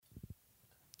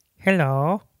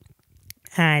Hello.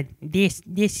 This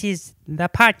is the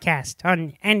podcast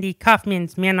on Andy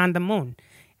Kaufman's Man on the Moon.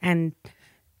 And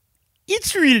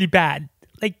it's really bad.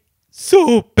 Like,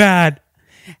 so bad.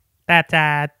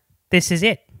 That this is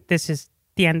it. This is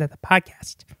the end of the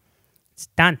podcast. It's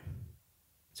done.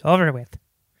 It's over with.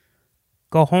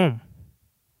 Go home.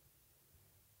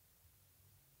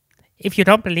 If you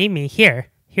don't believe me,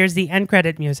 here's the end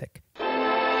credit music.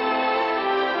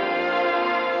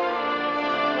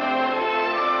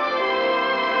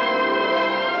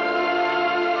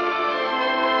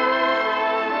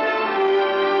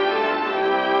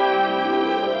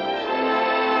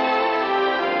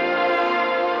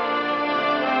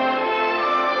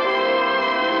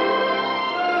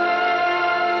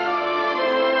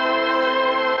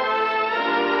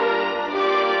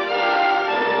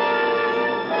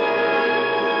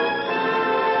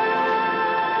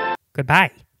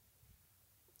 Goodbye.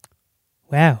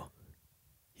 Wow.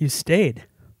 You stayed.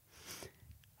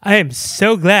 I am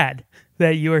so glad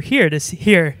that you are here to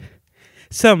hear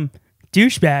some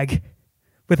douchebag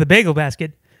with a bagel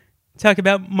basket talk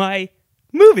about my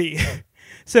movie.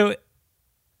 So,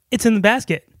 it's in the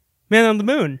basket. Man on the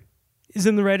Moon is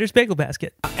in the writer's bagel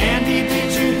basket. Andy,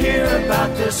 did you hear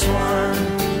about this one?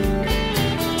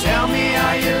 Tell me,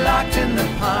 are you locked in the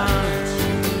pond?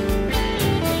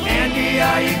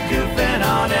 Are you goofing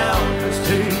on Elvis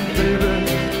too, baby?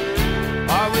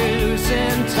 Are we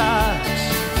losing touch?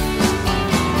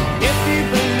 If you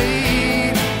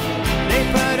believe they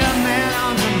put a man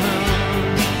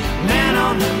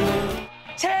on the moon,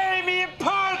 tear me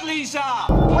apart, Lisa!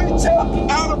 We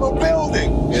jumped out of a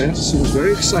building! Yes, it was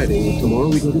very exciting. Tomorrow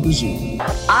we go to the zoo.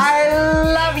 I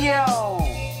love you!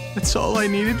 That's all I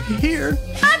needed to hear.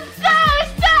 I'm so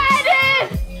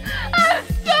excited! I'm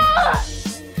so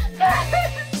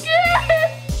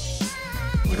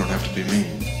We don't have to be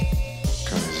mean,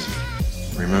 because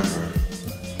remember,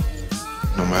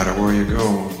 no matter where you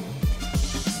go,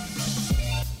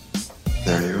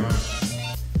 there you are.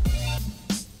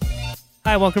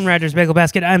 Hi, welcome to Writer's Bagel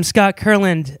Basket. I'm Scott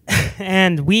Kurland,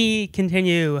 and we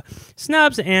continue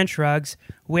Snubs and Shrugs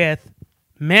with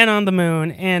Man on the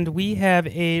Moon, and we have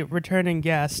a returning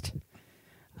guest,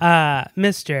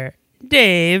 Mr.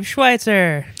 Dave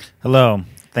Schweitzer. Hello.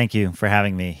 Thank you for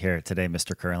having me here today,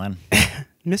 Mr. Kurland.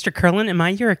 Mr. Kurland, am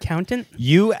I your accountant?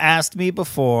 You asked me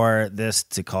before this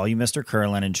to call you Mr.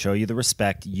 Kurland and show you the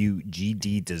respect you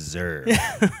GD deserve.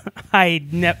 I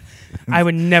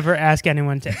would never ask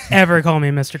anyone to ever call me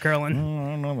Mr. Kurland.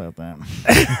 I don't know about that.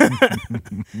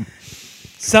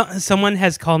 Someone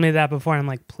has called me that before, and I'm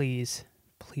like, please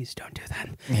don't do that.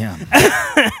 Yeah.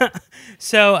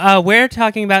 So we're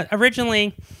talking about,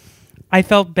 originally, I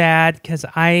felt bad because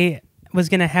I was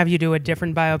going to have you do a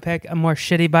different biopic, a more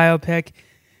shitty biopic,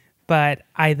 but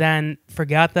I then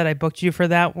forgot that I booked you for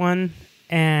that one,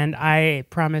 and I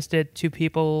promised it to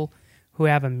people who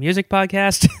have a music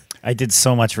podcast. I did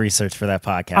so much research for that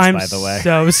podcast, I'm by the way.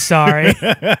 so sorry.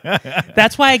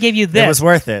 That's why I gave you this. It was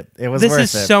worth it. This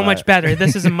is so much better.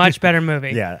 This is a much better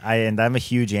movie. Yeah, I'm a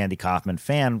huge Andy Kaufman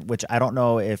fan, which I don't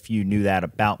know if you knew that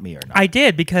about me or not. I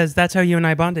did, because that's how you and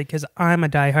I bonded, because I'm a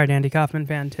diehard Andy Kaufman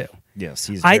fan, too. Yes,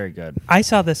 he's very good. I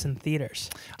saw this in theaters.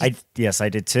 Yes, I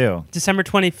did too. December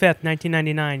 25th,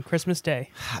 1999, Christmas Day.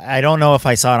 I don't know if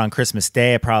I saw it on Christmas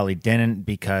Day. I probably didn't,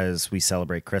 because we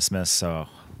celebrate Christmas, so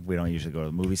we don't usually go to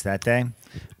the movies that day.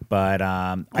 But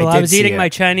I was eating my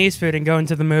Chinese food and going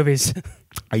to the movies.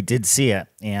 I did see it,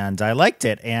 and I liked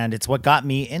it, and it's what got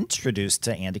me introduced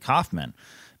to Andy Kaufman,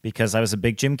 because I was a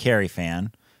big Jim Carrey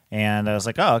fan. And I was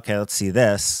like, oh, okay, let's see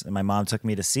this. And my mom took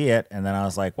me to see it. And then I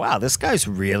was like, wow, this guy's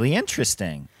really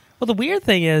interesting. Well, the weird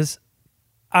thing is,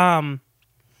 so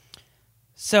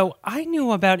I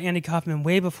knew about Andy Kaufman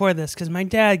way before this, because my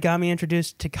dad got me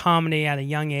introduced to comedy at a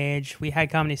young age. We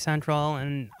had Comedy Central,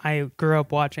 and I grew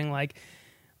up watching like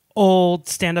old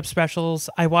stand-up specials.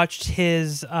 I watched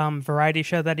his variety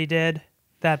show that he did,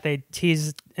 that they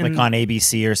teased. Like on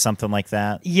ABC or something like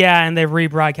that? Yeah, and they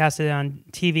rebroadcasted it on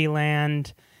TV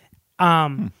Land.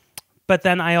 But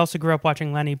then I also grew up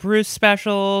watching Lenny Bruce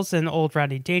specials and old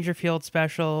Rodney Dangerfield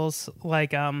specials.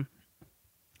 Like,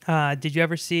 did you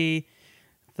ever see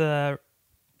the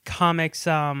comics,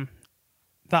 the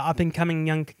up-and-coming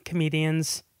young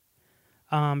comedians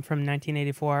from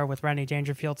 1984 with Rodney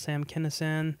Dangerfield, Sam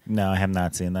Kinison? No, I have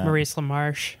not seen that. Maurice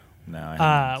LaMarche. No, I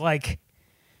haven't. Like,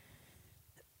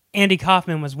 Andy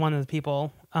Kaufman was one of the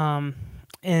people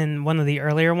in one of the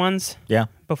earlier ones. Yeah.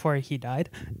 Before he died.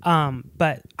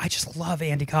 But I just love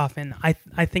Andy Kaufman. I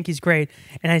think he's great.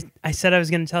 And I said I was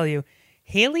going to tell you,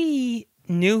 Haley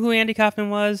knew who Andy Kaufman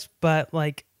was, but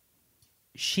like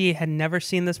she had never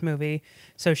seen this movie.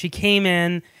 So she came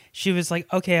in, she was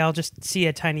like, okay, I'll just see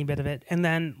a tiny bit of it. And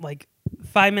then like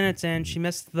 5 minutes in, she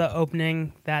missed the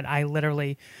opening that I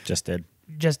literally Just did.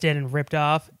 and ripped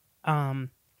off.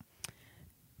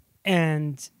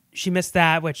 And she missed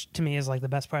that, which to me is like the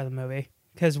best part of the movie.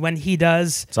 Because when he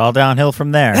does, It's all downhill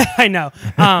from there. I know.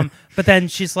 But then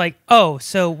she's like, oh,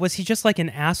 so was he just like an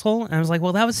asshole? And I was like,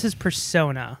 well, that was his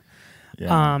persona.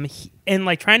 Yeah. And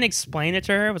like trying to explain it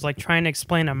to her was like trying to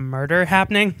explain a murder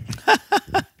happening.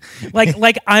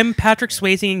 like I'm Patrick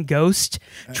Swayze in Ghost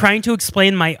trying to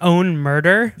explain my own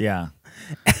murder. Yeah.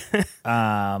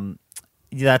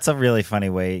 That's a really funny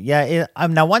way. Yeah.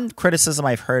 Now, one criticism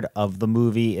I've heard of the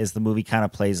movie is the movie kind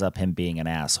of plays up him being an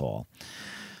asshole.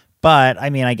 But I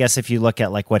mean, I guess if you look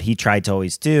at like what he tried to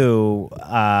always do,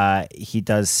 he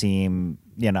does seem,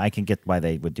 I can get why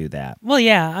they would do that. Well,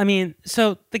 yeah. I mean,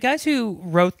 so the guys who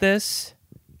wrote this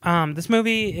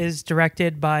movie is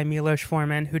directed by Milos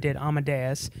Forman, who did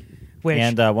Amadeus, which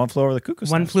And One Flew Over the Cuckoo's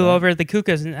Nest. One Flew Over the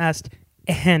Cuckoo's Nest.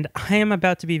 And I am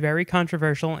about to be very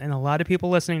controversial, and a lot of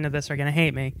people listening to this are going to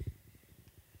hate me.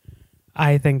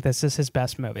 I think this is his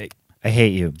best movie. I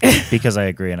hate you because I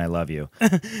agree and I love you.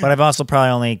 But I've also probably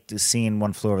only seen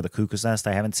One Flew Over the Cuckoo's Nest.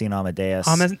 I haven't seen Amadeus.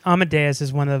 Amadeus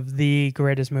is one of the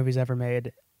greatest movies ever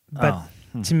made. But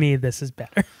to me, this is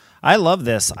better. I love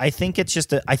this. I think it's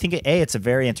just it's a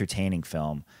very entertaining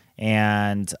film.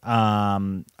 And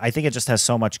I think it just has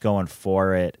so much going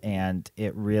for it, and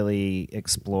it really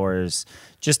explores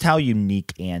just how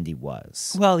unique Andy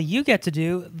was. Well, you get to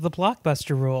do the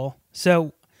blockbuster rule.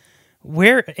 So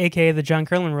aka the John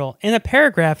Curlin rule. In a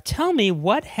paragraph, tell me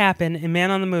what happened in Man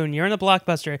on the Moon. You're in a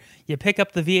blockbuster. You pick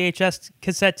up the VHS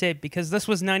cassette tape because this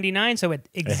was 99, so it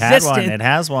existed. It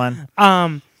has one.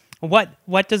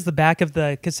 What does the back of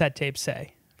the cassette tape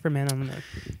say for Man on the Moon?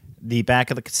 The back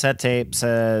of the cassette tape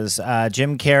says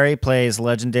Jim Carrey plays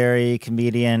legendary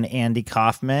comedian Andy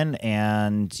Kaufman,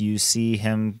 and you see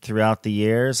him throughout the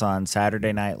years on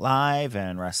Saturday Night Live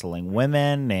and wrestling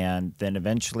women, and then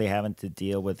eventually having to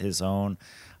deal with his own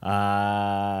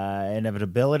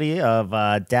inevitability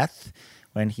of death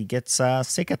when he gets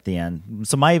sick at the end.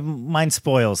 So mine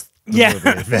spoils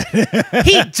the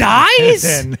movie. He dies?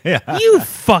 Then, yeah. You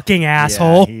fucking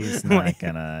asshole. Yeah, he's not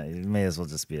gonna. It may as well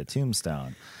just be a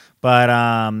tombstone. But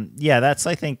I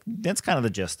think that's kind of the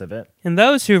gist of it. And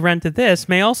those who rented this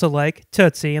may also like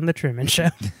Tootsie and the Truman Show.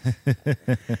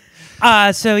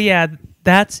 So yeah,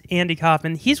 that's Andy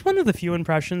Kaufman. He's one of the few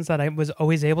impressions that I was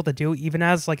always able to do, even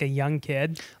as like a young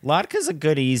kid. Lotka's a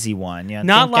good easy one. Yeah,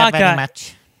 Not thank you very Lotka.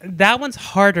 much. That one's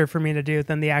harder for me to do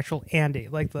than the actual Andy.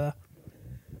 Like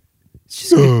it's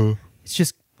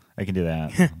just I can do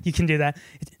that. you can do that.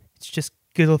 It's just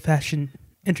good old fashioned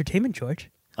entertainment, George.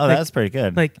 Oh, that's pretty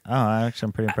good. like- I'm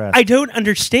pretty impressed. I don't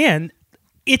understand.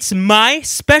 It's my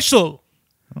special.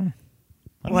 I'm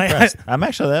Like- impressed. I'm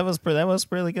actually that was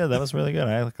really good. That was really good.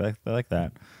 I like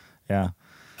that. Yeah.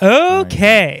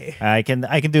 Okay. I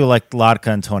can do like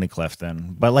Lotka and Tony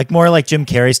Clifton, but like more like Jim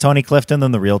Carrey's Tony Clifton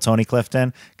than the real Tony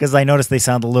Clifton, because I noticed they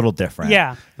sound a little different.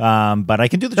 Yeah. But I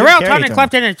can do the The Jim real Carrey Tony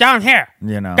Clifton is down here.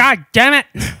 God damn it.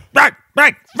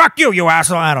 Right, fuck you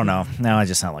asshole. I don't know. Now I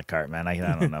just sound like Cartman. I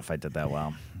don't know if I did that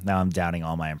well. Now I'm doubting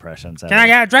all my impressions. Can I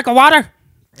get a drink of water?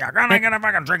 Can I get a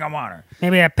fucking drink of water?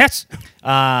 Maybe a piss?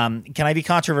 Can I be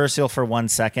controversial for 1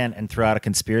 second and throw out a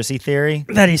conspiracy theory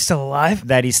That he's still alive?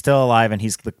 that he's still alive and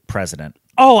he's the president?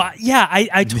 Oh, yeah.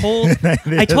 I told.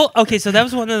 Okay, so that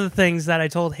was one of the things that I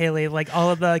told Haley, like all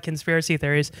of the conspiracy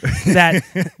theories that,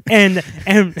 and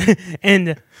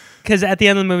because at the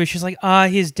end of the movie, she's like,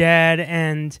 he's dead.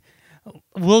 And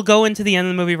we'll go into the end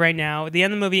of the movie right now. The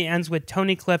end of the movie ends with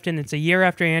Tony Clifton. It's a year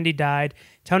after Andy died.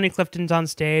 Tony Clifton's on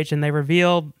stage, and they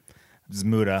reveal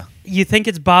Zmuda. you think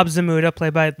it's Bob Zmuda,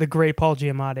 played by the great Paul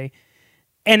Giamatti.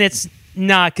 And it's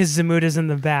not, because Zamuda's in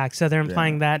the back, so they're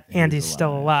implying that Andy's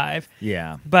still alive.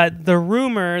 Yeah. But the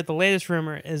latest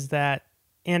rumor, is that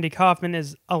Andy Kaufman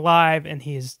is alive and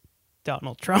he's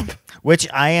Donald Trump. Which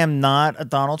I am not a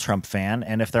Donald Trump fan.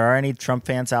 And if there are any Trump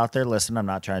fans out there, listen, I'm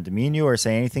not trying to demean you or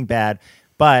say anything bad.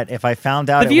 But if I found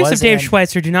out The views of Dave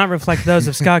Schweitzer do not reflect those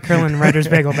of Scott Curlin and Writer's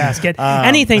Bagel Basket.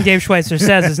 Anything Dave Schweitzer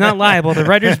says is not liable to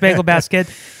Writer's Bagel Basket,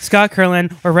 Scott Curlin,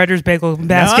 or Writer's Bagel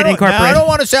Basket Incorporated. I don't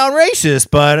want to sound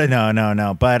racist, but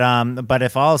no. But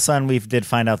if all of a sudden we did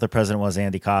find out the president was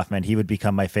Andy Kaufman, he would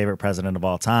become my favorite president of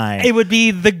all time. It would be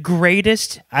the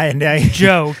greatest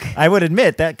joke. I would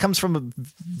admit that comes from a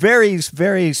very,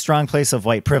 very strong place of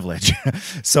white privilege.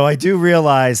 So I do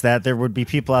realize that there would be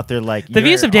people out there like The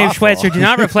views of Dave awful. Schweitzer do not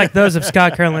not reflect those of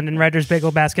Scott Kurland and Writer's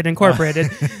Bagel Basket Incorporated.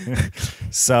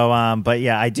 So, but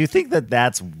yeah, I do think that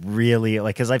that's really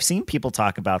like, because I've seen people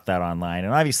talk about that online,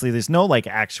 and obviously there's no like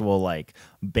actual like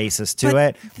basis to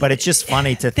it, but it's just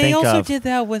funny to They think also of. did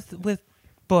that with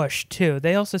Bush too.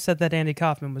 They also said that Andy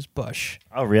Kaufman was Bush.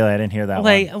 Oh, really? I didn't hear that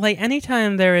one. Like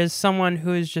anytime there is someone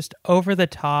who is just over the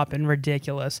top and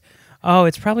ridiculous, oh,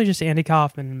 it's probably just Andy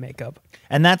Kaufman in makeup.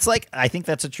 And that's like, I think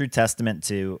that's a true testament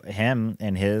to him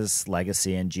and his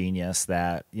legacy and genius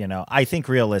that, you know, I think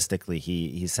realistically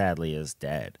he sadly is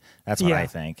dead. That's what I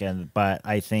think. But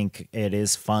I think it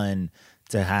is fun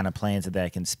to kind of play into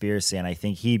that conspiracy. And I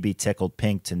think he'd be tickled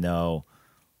pink to know,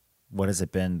 what has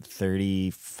it been,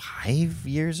 35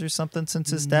 years or something since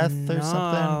his death or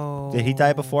something? Did he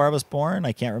die before I was born?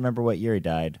 I can't remember what year he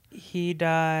died. He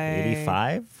died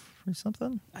 85 or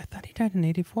something? I thought he died in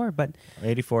 84, but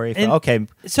 84, 85. Okay.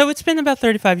 so it's been about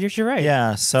 35 years. You're right.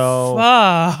 Yeah. So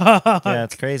Fuck. yeah,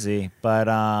 it's crazy. But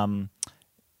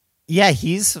yeah,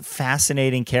 he's a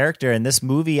fascinating character. And this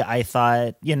movie, I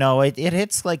thought, you know, it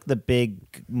hits like the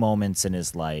big moments in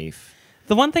his life.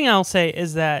 The one thing I'll say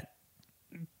is that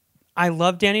I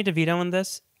love Danny DeVito in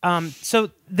this. So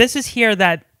this is here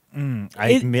that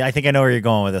I think I know where you're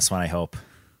going with this one, I hope.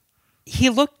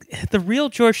 the real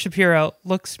George Shapiro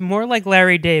looks more like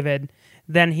Larry David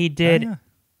than he did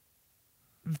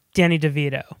Danny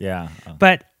DeVito. Yeah.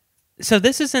 But so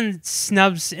this is in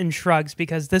snubs and shrugs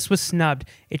because this was snubbed.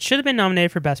 It should have been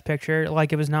nominated for Best Picture,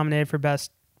 like it was nominated for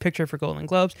Best Picture for Golden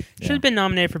Globes. It should have been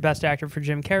nominated for Best Actor for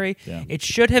Jim Carrey. Yeah. It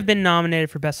should have been nominated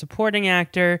for Best Supporting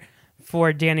Actor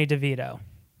for Danny DeVito.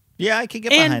 Yeah, I could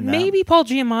get behind that. And maybe Paul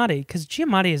Giamatti, because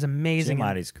Giamatti is amazing.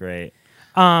 Giamatti's great.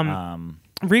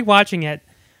 Rewatching it,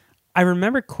 I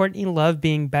remember Courtney Love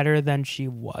being better than she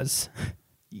was.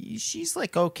 She's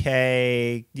like,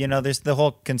 okay. You know, there's the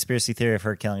whole conspiracy theory of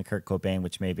her killing Kurt Cobain,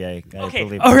 which maybe I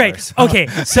believe. All right. So. Okay.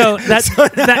 So that's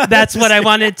what I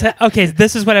wanted to. Okay.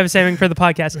 This is what I was saving for the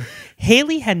podcast.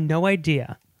 Haley had no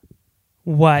idea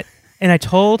what. And I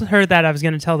told her that I was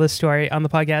going to tell this story on the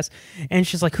podcast. And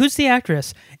she's like, who's the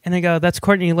actress? And I go, that's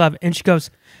Courtney Love. And she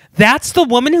goes, that's the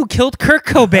woman who killed Kurt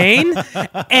Cobain?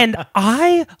 And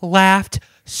I laughed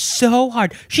so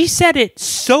hard. She said it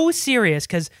so serious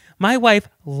because my wife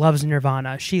loves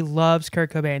Nirvana. She loves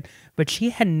Kurt Cobain. But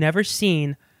she had never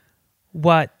seen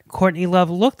what Courtney Love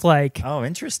looked like. Oh,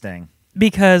 interesting.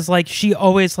 Because like she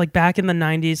always like back in the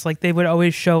 90s, like they would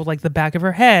always show like the back of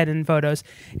her head in photos.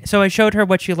 So I showed her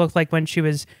what she looked like when she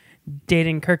was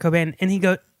dating Kurt Cobain,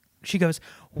 and she goes,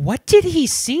 what did he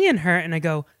see in her? And I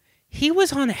go, he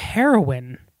was on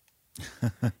heroin.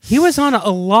 He was on a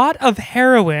lot of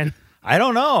heroin. I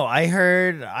don't know. I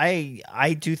heard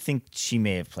I do think she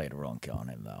may have played a role in killing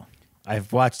him though.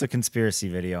 I've watched a conspiracy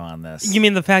video on this. You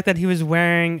mean the fact that he was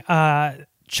wearing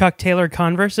Chuck Taylor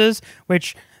Converses,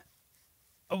 which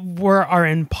are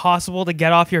impossible to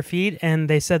get off your feet, and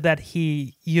they said that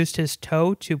he used his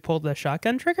toe to pull the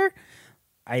shotgun trigger?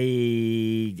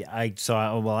 I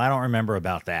saw. Well, I don't remember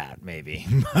about that. Maybe,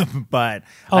 but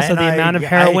also the amount of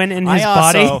heroin in his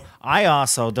body. I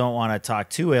also don't want to talk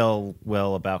too ill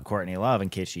will about Courtney Love in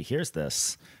case she hears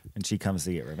this and she comes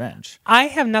to get revenge. I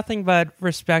have nothing but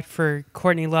respect for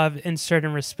Courtney Love in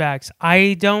certain respects.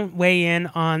 I don't weigh in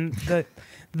on the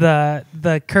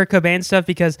Kurt Cobain stuff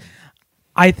because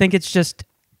I think it's just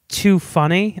too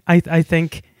funny. I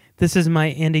think this is my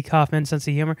Andy Kaufman sense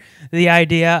of humor. The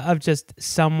idea of just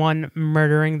someone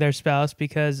murdering their spouse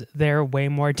because they're way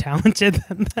more talented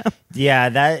than them. Yeah,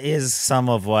 that is some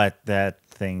of what that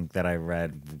thing that I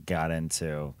read got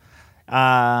into.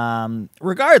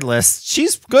 Regardless,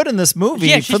 she's good in this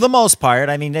movie for the most part.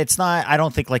 I mean, it's not, I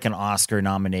don't think like an Oscar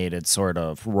nominated sort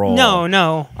of role.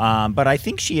 No. But I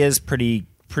think she is pretty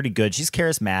good. She's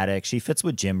charismatic. She fits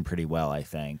with Jim pretty well, I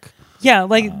think. Yeah,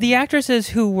 like the actresses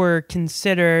who were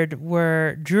considered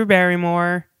were Drew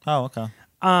Barrymore. Oh, okay.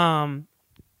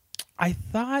 I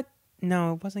thought,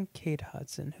 no, it wasn't Kate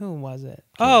Hudson. Who was it?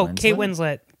 Kate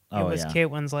Winslet. It was Kate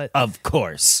Winslet. Of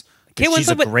course. She's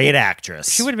a great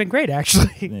actress. She would have been great,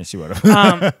 actually. Yeah, she would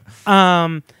have.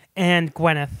 And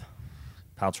Gwyneth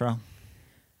Paltrow.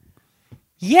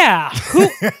 Yeah.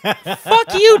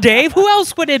 Fuck you, Dave. Who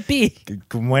else would it be?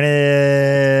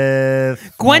 Gwendolyn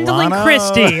Milano?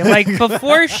 Christie. Like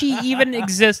before she even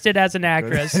existed as an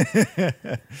actress.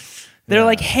 They're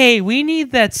like, hey, we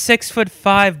need that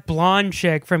 6'5" blonde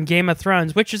chick from Game of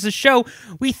Thrones, which is a show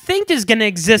we think is going to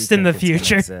exist in the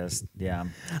future. Yeah.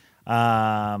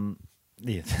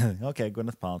 Yeah. Okay,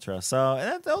 Gwyneth Paltrow.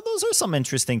 So those are some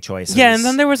interesting choices. Yeah, and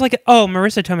then there was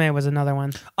Marissa Tomei was another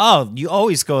one. Oh, you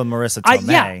always go with Marissa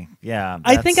Tomei. Yeah.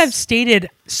 I think I've stated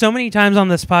so many times on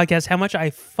this podcast how much I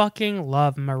fucking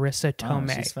love Marissa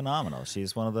Tomei. She's phenomenal.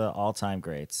 She's one of the all-time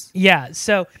greats. Yeah,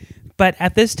 so, but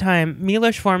at this time,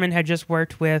 Milos Forman had just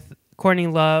worked with Courtney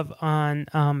Love on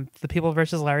The People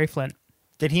vs. Larry Flint.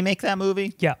 Did he make that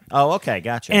movie? Yeah. Oh, okay,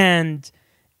 gotcha. And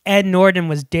Ed Norton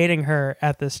was dating her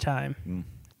at this time.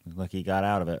 Look, he got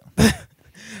out of it.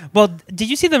 Well, did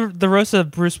you see the roast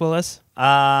of Bruce Willis?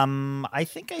 I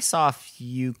think I saw a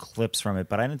few clips from it,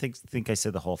 but I didn't think I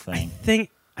said the whole thing.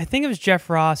 I think it was Jeff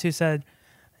Ross who said,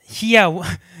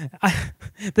 "Yeah,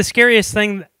 the scariest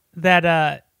thing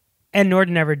that Ed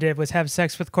Norton ever did was have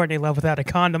sex with Courtney Love without a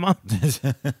condom on."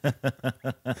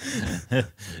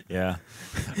 Yeah.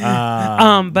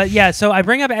 But yeah, so I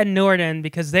bring up Ed Norton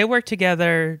because they worked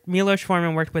together. Milos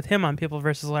Forman worked with him on People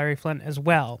vs. Larry Flint as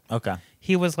well. Okay.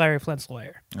 He was Larry Flint's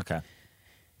lawyer. Okay.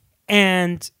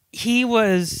 And he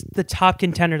was the top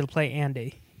contender to play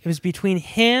Andy. It was between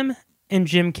him and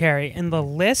Jim Carrey, and the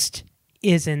list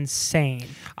is insane.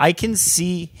 I can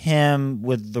see him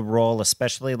with the role,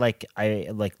 especially like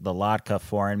the Latka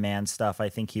Foreign Man stuff. I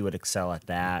think he would excel at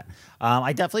that.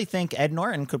 I definitely think Ed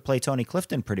Norton could play Tony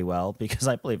Clifton pretty well because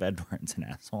I believe Ed Norton's an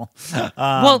asshole.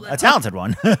 A talented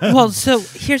one. Well, so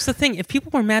here's the thing. If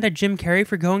people were mad at Jim Carrey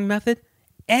for going method,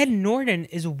 Ed Norton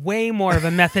is way more of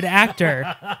a method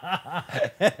actor. So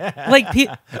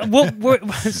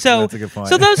That's a good point.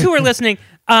 So those who are listening,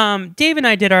 Dave and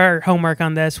I did our homework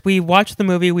on this. We watched the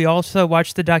movie. We also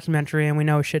watched the documentary, and we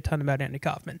know a shit ton about Andy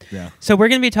Kaufman. Yeah. So we're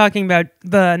going to be talking about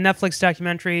the Netflix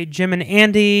documentary Jim and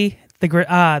Andy, The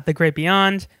Great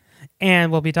Beyond,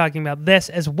 and we'll be talking about this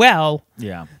as well.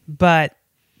 Yeah. But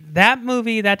that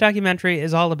movie, that documentary,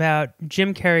 is all about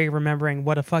Jim Carrey remembering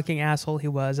what a fucking asshole he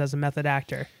was as a method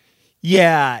actor.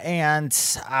 Yeah, and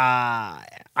I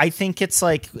think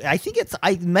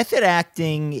method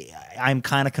acting I'm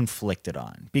kind of conflicted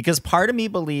on because part of me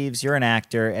believes you're an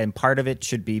actor and part of it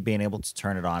should be being able to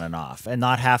turn it on and off and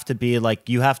not have to be like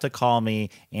you have to call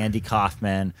me Andy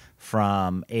Kaufman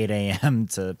from 8 a.m.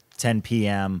 to 10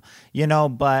 p.m.,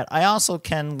 but I also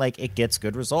can, it gets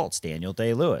good results. Daniel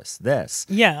Day-Lewis, this.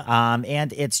 Yeah.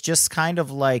 And it's just kind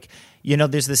of like,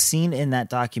 there's this scene in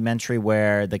that documentary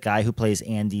where the guy who plays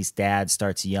Andy's dad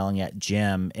starts yelling at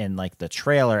Jim in, the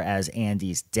trailer as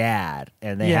Andy's dad.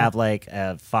 And they have,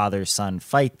 a father-son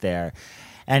fight there.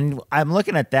 And I'm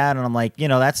looking at that and I'm like,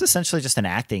 that's essentially just an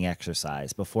acting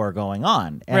exercise before going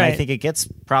on. And I think it gets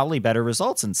probably better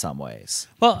results in some ways.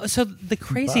 Well, so the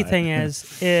crazy thing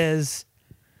is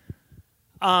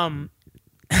I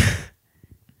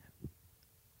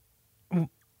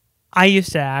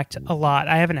used to act a lot.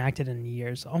 I haven't acted in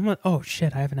years. I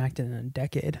haven't acted in a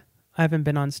decade. I haven't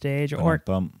been on stage or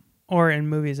in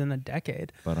movies in a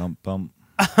decade.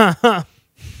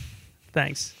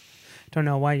 Thanks. Don't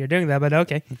know why you're doing that, but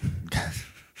okay.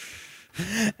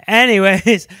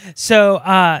 Anyways, so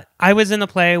I was in a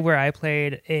play where I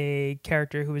played a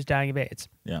character who was dying of AIDS.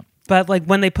 Yeah. But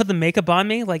when they put the makeup on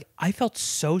me, I felt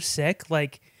so sick.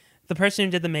 The person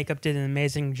who did the makeup did an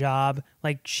amazing job.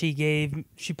 She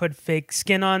put fake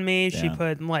skin on me. Yeah. She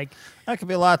put There could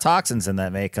be a lot of toxins in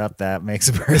that makeup that makes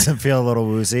a person feel a little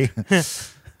woozy.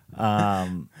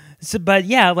 But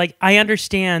yeah, I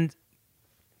understand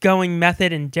going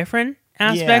method in different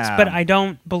aspects, but I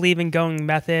don't believe in going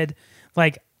method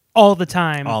all the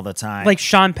time. All the time. Like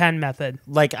Sean Penn method.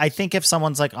 I think if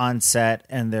someone's on set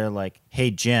and they're like,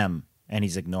 "Hey Jim," and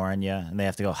he's ignoring you, and they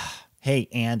have to go, "Hey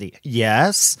Andy,"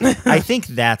 yes, I think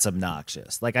that's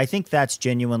obnoxious. I think that's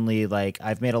genuinely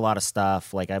I've made a lot of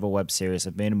stuff. I have a web series,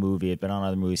 I've made a movie, I've been on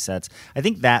other movie sets. I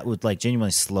think that would genuinely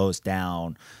slows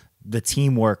down the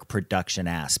teamwork production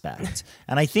aspect.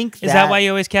 And I think Is that why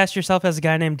you always cast yourself as a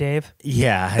guy named Dave?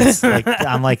 Yeah, it's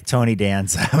I'm like Tony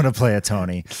Danza. I'm going to play a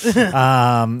Tony.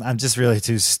 I'm just really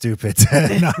too stupid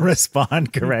to not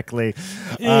respond correctly.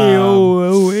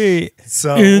 Wait.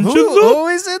 So who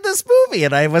is in this movie?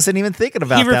 And I wasn't even thinking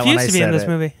about that when I said it. He refused to be in this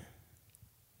movie.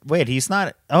 Wait, he's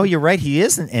not. Oh, you're right. He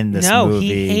isn't in this No, movie.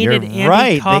 he hated you're Andy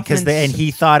right Kaufman's- and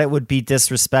he thought it would be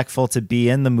disrespectful to be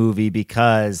in the movie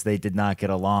because they did not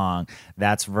get along.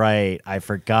 That's right. I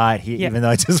forgot. Even though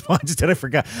I just watched it, I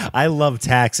forgot. I love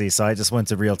Taxi, so I just went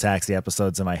to real Taxi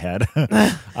episodes in my head.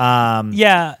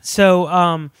 Yeah.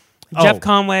 So Jeff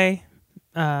Conway.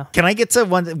 Can I get to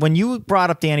one? When you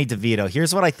brought up Danny DeVito,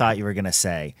 here's what I thought you were going to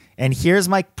say, and here's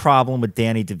my problem with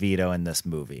Danny DeVito in this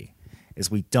movie. Is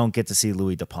we don't get to see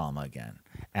Louis De Palma again.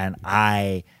 And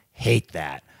I hate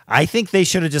that. I think they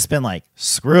should have just been like,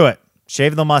 screw it.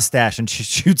 shave the mustache and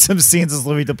shoot some scenes as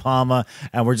Louis De Palma,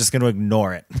 and we're just going to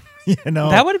ignore it. You know,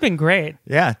 That would have been great.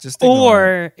 yeah, just ignore it.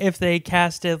 Or if they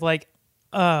casted like,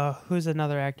 who's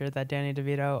another actor that Danny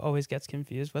DeVito always gets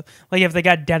confused with? Like if they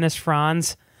got Dennis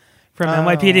Franz from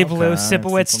NYPD Blue, okay,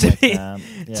 Sipowicz something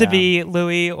like that. to Yeah. be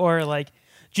Louis, or like,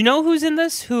 do you know who's in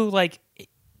this? Who like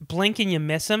blink and you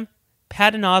miss him?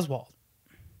 Patton Oswalt.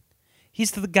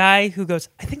 He's the guy who goes,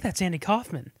 I think that's Andy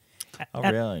Kaufman. Oh,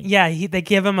 really? Yeah, they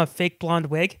give him a fake blonde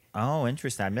wig. Oh,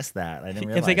 interesting. I missed that. I didn't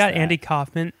realize If they got that. Andy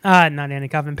Kaufman, not Andy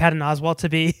Kaufman, Patton Oswalt to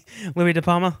be Louis De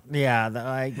Palma. Yeah,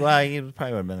 well, you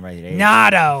probably would have been the right age.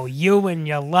 Nado, you and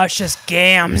your luscious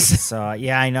gams. So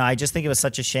yeah, I know. I just think it was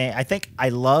such a shame. I think I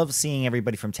love seeing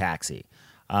everybody from Taxi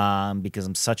because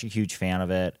I'm such a huge fan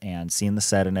of it and seeing the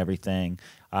set and everything.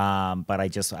 But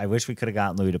I wish we could have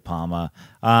gotten Louis De Palma.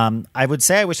 I would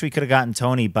say I wish we could have gotten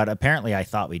Tony, but apparently I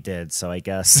thought we did. So I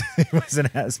guess it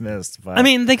wasn't as missed. But I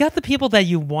mean, they got the people that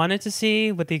you wanted to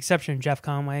see, with the exception of Jeff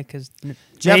Conway, because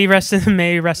Jeff-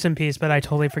 may rest in peace. But I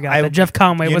totally forgot that Jeff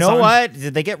Conway was You know on. what?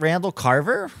 Did they get Randall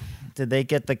Carver? Did they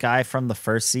get the guy from the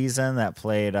first season that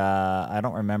played? I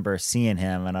don't remember seeing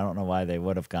him, and I don't know why they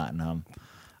would have gotten him.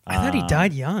 I thought he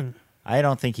died young. I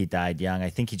don't think he died young. I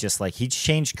think he just he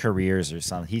changed careers or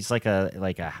something. He's like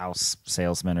a house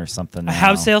salesman or something. A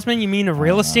house salesman? You mean a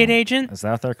real estate agent? Is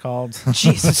that what they're called?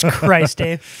 Jesus Christ,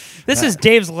 Dave. This is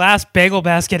Dave's last bagel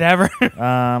basket ever.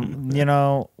 You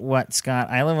know what, Scott?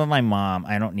 I live with my mom.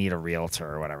 I don't need a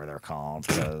realtor or whatever they're called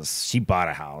because she bought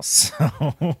a house.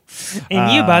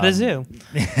 And you bought a zoo.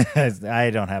 I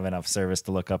don't have enough service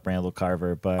to look up Randall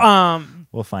Carver, but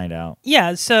we'll find out.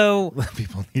 Yeah, so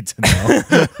People need to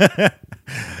know.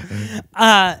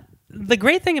 the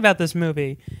great thing about this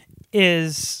movie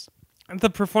is the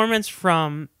performance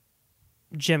from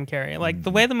Jim Carrey. Like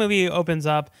the way the movie opens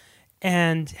up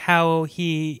and how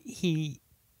he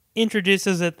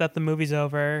introduces it that the movie's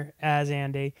over as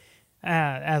Andy,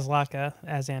 as Laka,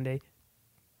 as Andy.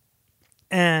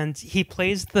 And he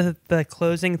plays the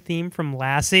closing theme from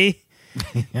Lassie.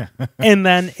 And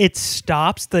then it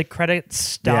stops, the credits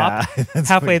stop Yeah, that's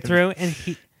halfway weird. through, and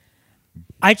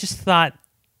I just thought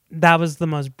that was the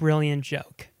most brilliant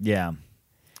joke. Yeah.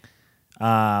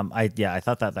 I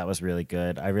thought that was really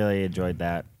good. I really enjoyed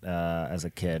that as a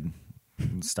kid,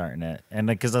 starting it, and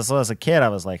because as a kid, I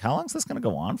was like, "How long is this going to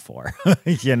go on for?"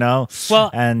 You know. Well,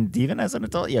 and even as an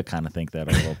adult, you kind of think that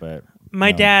a little bit.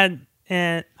 My dad,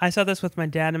 and I saw this with my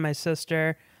dad and my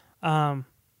sister,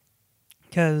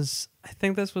 because I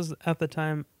think this was at the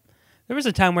time. There was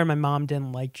a time where my mom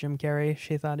didn't like Jim Carrey.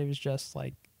 She thought he was just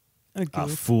like a A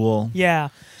goof. fool. Yeah.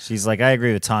 She's like, I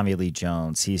agree with Tommy Lee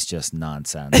Jones. He's just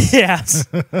nonsense. Yes.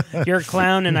 You're a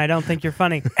clown and I don't think you're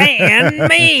funny. And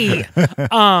me.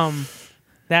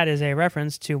 That is a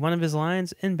reference to one of his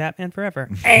lines in Batman Forever.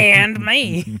 And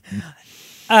me.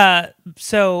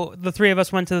 So the three of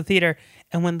us went to the theater,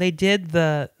 and when they did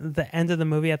the end of the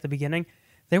movie at the beginning,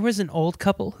 there was an old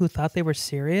couple who thought they were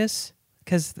serious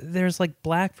because there's like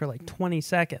black for like 20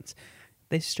 seconds.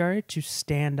 They started to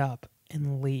stand up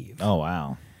and leave. Oh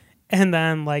wow. And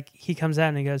then, like, he comes out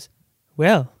and he goes,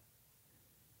 "Well,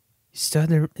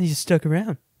 you stuck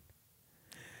around.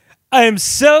 I am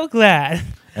so glad."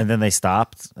 And then they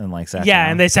stopped and sat Yeah,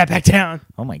 down. and they sat back down.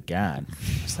 Oh my god.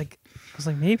 I was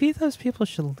like, maybe those people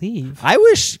should leave. I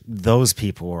wish those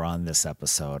people were on this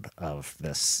episode of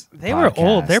this. They were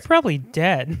old. podcast. They're probably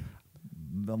dead.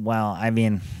 Well, I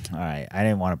mean, all right. I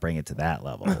didn't want to bring it to that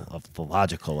level of the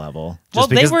logical level. Well,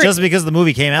 Just because the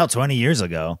movie came out 20 years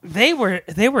ago. They were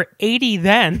 80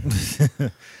 then.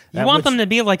 You want them to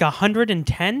be like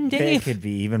 110, They Dave? could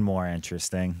be even more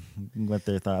interesting what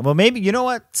their thought. Well, maybe, you know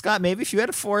what, Scott? Maybe if you had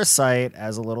a foresight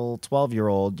as a little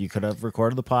 12-year-old, you could have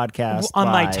recorded the podcast On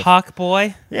my live. Talk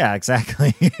Boy. Yeah,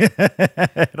 exactly.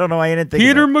 I don't know why you didn't think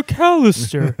Peter of it.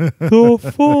 McAllister,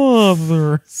 the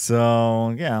father.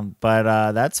 So, yeah.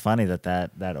 But that's funny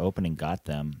that opening got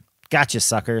them. Gotcha,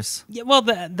 suckers. Yeah, well,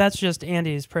 that's just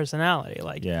Andy's personality.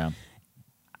 Like, Yeah.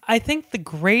 I think the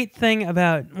great thing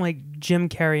about like Jim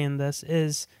Carrey in this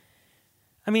is,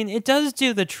 I mean, it does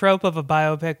do the trope of a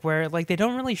biopic where like they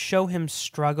don't really show him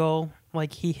struggle.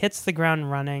 Like he hits the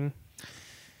ground running.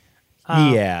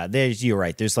 Yeah, you're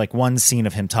right. There's like one scene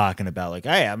of him talking about like,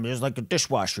 hey, I'm just like a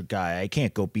dishwasher guy. I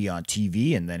can't go be on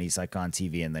TV. And then he's like on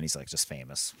TV and then he's like just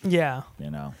famous, Yeah. you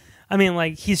know? I mean,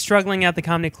 like he's struggling at the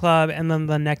comedy club, and then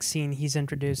the next scene he's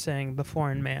introducing the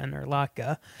foreign man or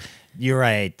Laka. You're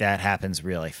right. That happens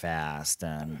really fast.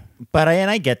 But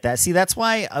I get that. See, that's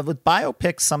why with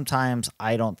biopics, sometimes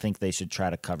I don't think they should try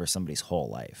to cover somebody's whole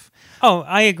life. Oh,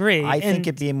 I agree. I think And-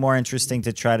 it'd be more interesting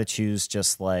to try to choose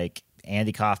just like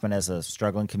Andy Kaufman as a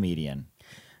struggling comedian.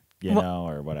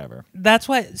 or whatever. That's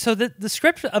why. So the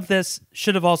script of this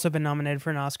should have also been nominated for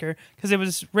an Oscar because it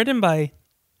was written by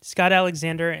Scott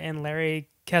Alexander and Larry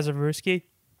Kazabrewski,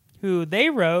 who they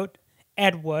wrote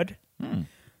Ed Wood,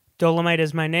 Dolomite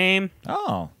Is My Name,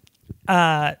 Oh.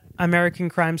 American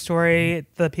Crime Story,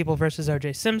 The People vs.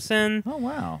 O.J. Simpson. Oh,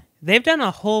 wow. They've done a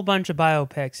whole bunch of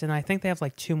biopics, and I think they have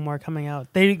like 2 more coming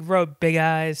out. They wrote Big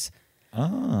Eyes.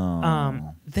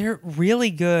 Oh. They're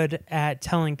really good at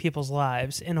telling people's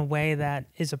lives in a way that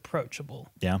is approachable.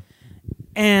 Yeah.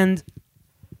 And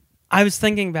I was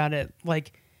thinking about it,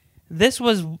 like, this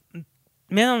was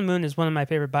Man on the Moon is one of my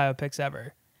favorite biopics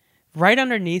ever. Right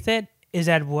underneath it is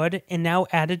Ed Wood, and now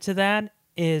added to that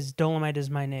is Dolomite Is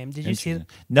My Name. Did you see it?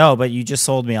 No, but you just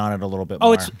sold me on it a little bit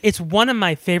more. Oh, it's one of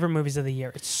my favorite movies of the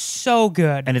year. It's so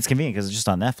good. And it's convenient because it's just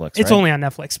on Netflix, It's right? only on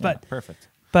Netflix, Yeah, but perfect.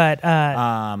 But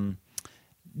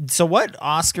So what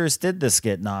Oscars did this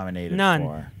get nominated None.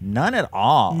 for? None at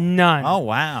all. None. Oh,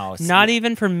 wow. not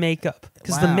even for makeup,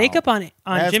 because the Wow. makeup on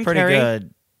That's Jim pretty Carrey,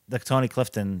 good. The Tony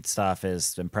Clifton stuff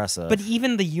is impressive. but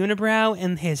even the unibrow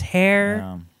and his hair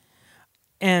Yeah.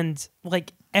 and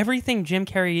like everything Jim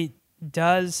Carrey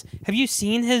does. Have you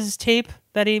seen his tape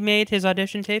that he made? His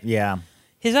audition tape. Yeah.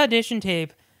 His audition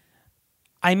tape.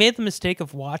 I made the mistake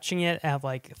of watching it at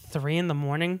like 3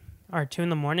 a.m. or 2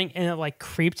 a.m, and it like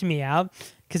creeped me out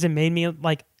because it made me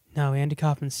like, no, Andy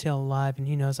Kaufman's still alive, and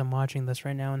he knows I'm watching this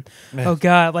right now, and oh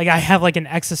god, like I have like an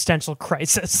existential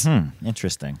crisis.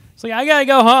 Interesting. It's like I gotta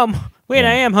go home. Wait,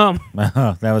 Yeah. I am home.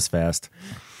 That was fast.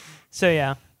 So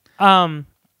yeah,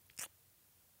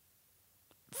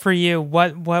 for you,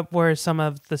 what were some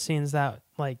of the scenes that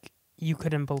like you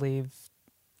couldn't believe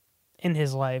in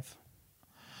his life?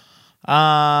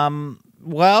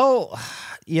 Well,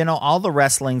 all the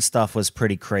wrestling stuff was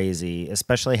pretty crazy,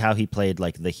 especially how he played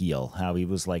like the heel, how he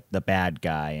was like the bad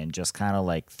guy and just kind of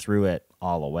like threw it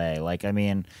all away. Like, I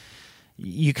mean,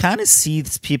 you kind of see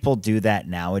people do that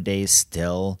nowadays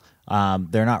still.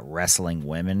 They're not wrestling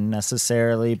women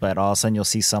necessarily, but all of a sudden you'll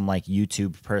see some like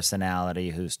YouTube personality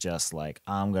who's just like,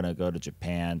 I'm going to go to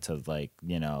Japan to like,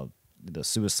 the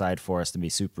Suicide Forest and be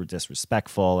super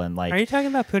disrespectful. And like, Are you talking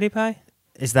about PewDiePie?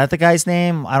 is that the guy's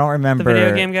name? I don't remember. The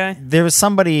video game guy? There was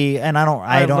somebody, and I don't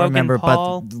Logan remember,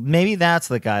 Paul? but maybe that's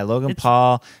the guy, Logan It's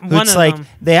Paul. one Who's of like, them.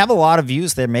 they have a lot of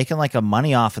views. They're making like a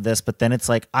money off of this, but then it's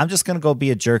like, I'm just gonna go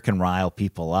be a jerk and rile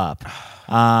people up.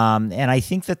 And I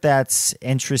think that's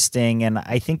interesting, and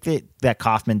I think that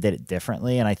Kaufman did it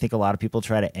differently, and I think a lot of people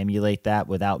try to emulate that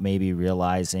without maybe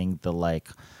realizing the like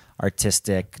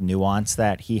artistic nuance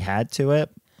that he had to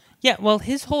it. Yeah, well,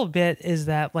 his whole bit is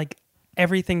that like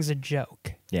everything's a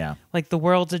joke. Yeah. Like the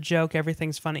world's a joke,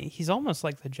 everything's funny. He's almost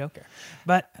like the Joker.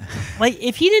 But like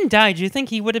if he didn't die, do you think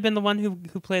he would have been the one who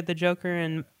played the Joker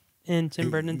in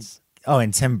Tim Burton's? Oh,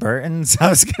 and Tim Burton's? I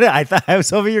was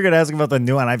hoping you were gonna ask about the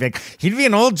new one. I'd be like, he'd be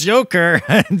an old Joker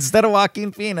instead of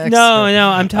Joaquin Phoenix. No,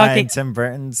 I'm talking. And Tim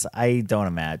Burton's. I don't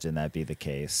imagine that'd be the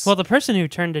case. Well, the person who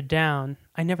turned it down,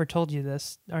 I never told you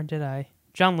this, or did I?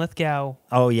 John Lithgow.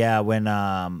 Oh yeah, when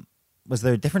was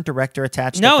there a different director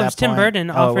attached? No, at that it was Tim point? Burton.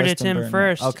 Oh, Offered was it to him Burton.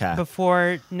 first. Okay.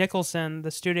 Before Nicholson,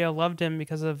 the studio loved him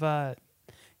because of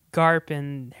Garp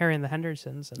and Harry and the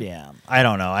Hendersons. And Yeah, I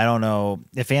don't know.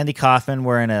 If Andy Kaufman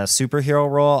were in a superhero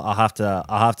role, I'll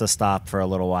have to stop for a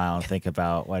little while and think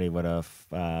about what he would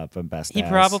have been best. he as.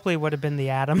 probably would have been the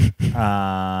Atom.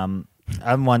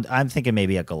 I'm thinking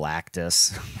maybe a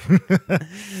Galactus.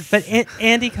 But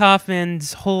Andy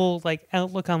Kaufman's whole like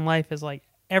outlook on life is like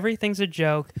everything's a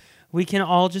joke. We can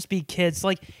all just be kids.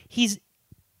 Like he's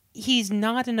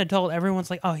not an adult. Everyone's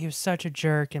like, oh, he was such a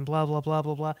jerk and blah blah blah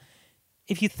blah blah.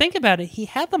 If you think about it, he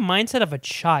had the mindset of a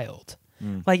child.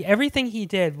 Like everything he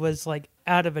did was like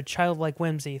out of a childlike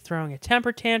whimsy, throwing a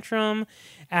temper tantrum,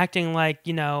 acting like,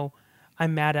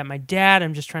 I'm mad at my dad.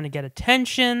 I'm just trying to get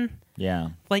attention. Yeah.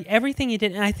 Like everything he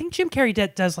did, and I think Jim Carrey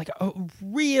does like a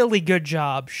really good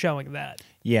job showing that.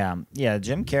 Yeah.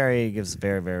 Jim Carrey gives a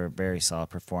very, very, very solid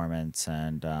performance,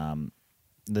 and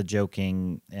the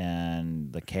joking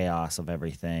and the chaos of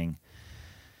everything.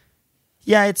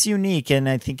 Yeah, it's unique, and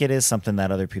I think it is something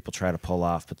that other people try to pull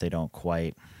off, but they don't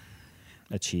quite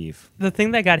achieve. The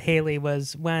thing that got Haley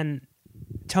was when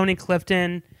Tony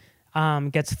Clifton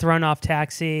gets thrown off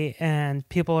Taxi, and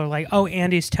people are like, "Oh,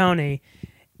 Andy's Tony,"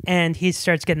 and he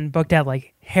starts getting booked at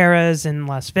like Harrah's in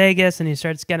Las Vegas, and he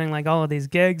starts getting like all of these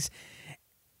gigs.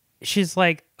 She's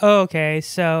like, "Oh, okay,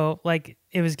 so like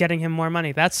it was getting him more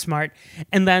money. That's smart."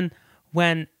 And then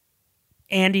when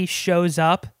Andy shows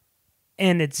up,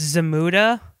 and it's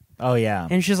Zamuda, Oh yeah.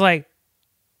 and she's like,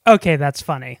 "Okay, that's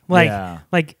funny." Like, Yeah.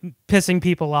 like pissing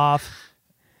people off.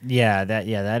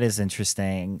 that is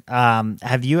interesting.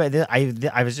 Have you?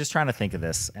 I was just trying to think of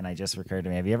this, and it just occurred to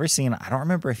me. Have you ever seen? I don't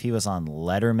remember if he was on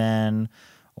Letterman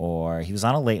or he was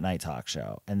on a late night talk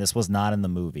show, and this was not in the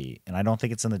movie, and I don't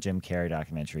think it's in the Jim Carrey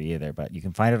documentary either. But you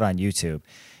can find it on YouTube.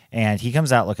 And he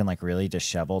comes out looking like really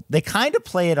disheveled. They kind of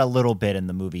play it a little bit in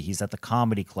the movie. He's at the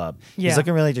comedy club. Yeah. He's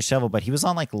looking really disheveled, but he was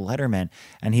on like Letterman,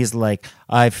 and he's like,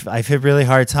 I've hit really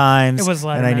hard times, It was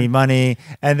and I Letterman. need money.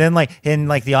 And then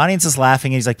the audience is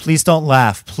laughing, and he's like, please don't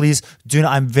laugh, please do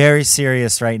not. I'm very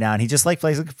serious right now. And he just like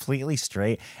plays it completely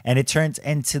straight, and it turns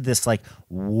into this like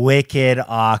wicked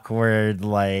awkward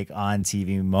like on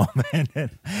TV moment.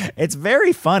 It's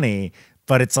very funny.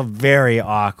 But it's a very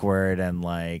awkward, and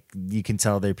like you can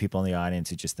tell there are people in the audience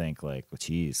who just think like, well,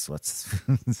 geez, what's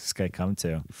this guy come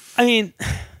to? I mean,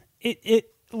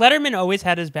 Letterman always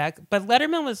had his back, but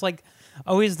Letterman was like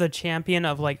always the champion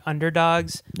of like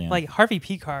underdogs. Yeah. Like Harvey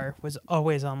Picar was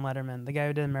always on Letterman, the guy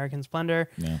who did American Splendor.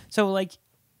 Yeah. So like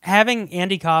having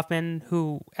Andy Kaufman,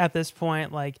 who at this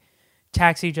point like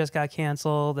Taxi just got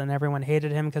canceled and everyone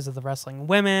hated him because of the wrestling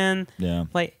women. Yeah.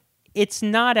 Like it's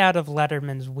not out of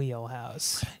Letterman's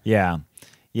wheelhouse. Yeah,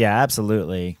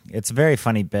 absolutely. It's a very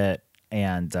funny bit,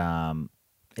 and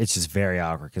it's just very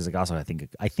awkward because also I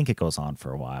think it goes on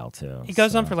for a while too. It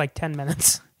goes on for like 10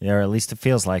 minutes. Yeah, or at least it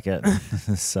feels like it.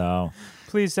 So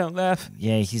Please don't laugh.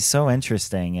 yeah, he's so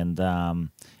interesting, and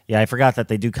I forgot that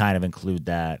they do kind of include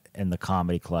that in the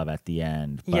comedy club at the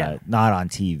end, but Yeah. not on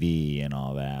TV and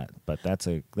all that. But that's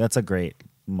a great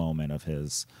moment of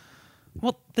his.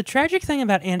 Well, the tragic thing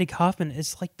about Andy Kaufman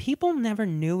is like people never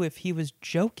knew if he was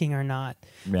joking or not.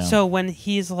 Yeah. So when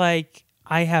he's like,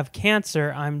 I have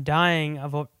cancer, I'm dying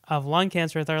of lung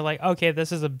cancer, they're like, okay,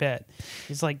 this is a bit.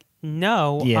 He's like,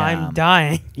 no, Yeah. I'm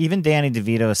dying. Even Danny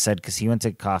DeVito said, because he went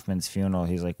to Kaufman's funeral,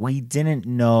 he's like, we didn't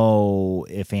know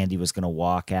if Andy was going to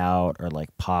walk out or like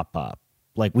pop up.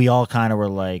 Like we all kind of were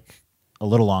like a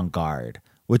little on guard,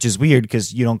 which is weird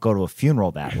because you don't go to a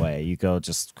funeral that way. You go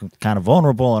just kind of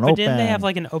vulnerable and But open. didn't they have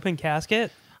like an open casket?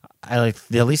 At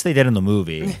least they did in the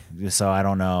movie. So I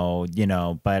don't know,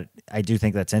 but I do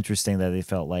think that's interesting that they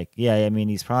felt like, yeah, I mean,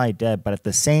 he's probably dead. But at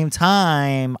the same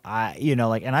time, and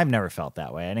I've never felt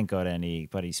that way. I didn't go to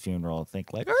anybody's funeral and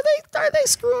think like, are they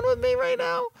screwing with me right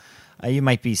now? You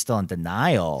might be still in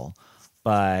denial,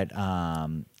 but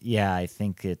I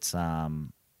think it's.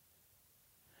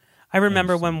 I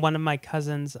remember when one of my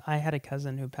cousins, I had a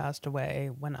cousin who passed away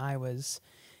when I was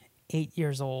 8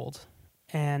 years old.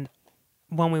 And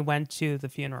when we went to the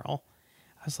funeral,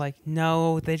 I was like,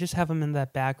 no, they just have him in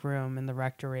that back room in the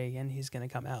rectory and he's going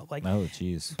to come out. Like, Oh,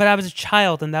 jeez. but I was a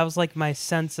child, and that was like my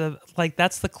sense of like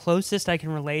that's the closest I can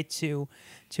relate to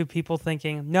people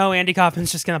thinking, no, Andy Kaufman's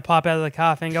just gonna pop out of the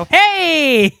coffin and go,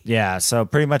 hey. Yeah, so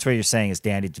pretty much what you're saying is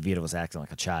Danny DeVito was acting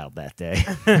like a child that day.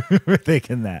 We're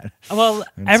thinking that. Well,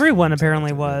 everyone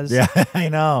apparently was. Yeah, I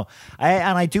know.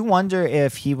 I do wonder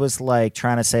if he was like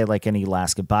trying to say like any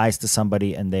last goodbyes to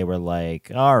somebody, and they were like,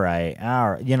 all right.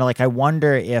 Like I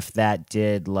wonder if that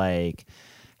did like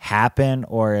happen,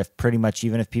 or if pretty much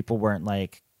even if people weren't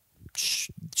like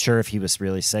sure if he was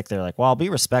really sick, they're like, well, I'll be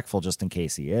respectful just in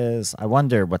case he is. I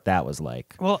wonder what that was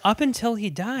like. Well, up until he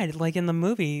died, like in the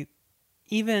movie,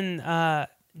 even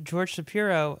George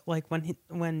Shapiro, like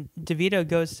when DeVito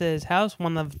goes to his house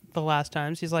one of the last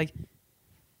times, he's like,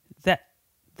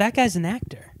 that guy's an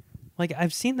actor. Like,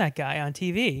 I've seen that guy on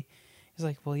TV. He's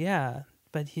like, well, yeah,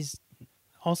 but he's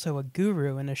also a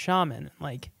guru and a shaman.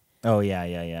 Like, Oh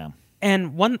yeah.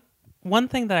 and one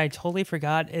thing that I totally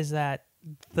forgot is that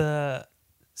the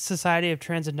Society of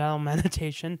Transcendental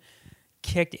Meditation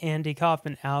kicked Andy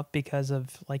Kaufman out because of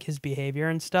like his behavior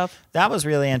and stuff. That was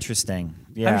really interesting.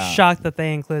 Yeah, I was shocked that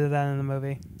they included that in the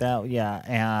movie.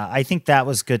 I think that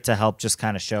was good to help just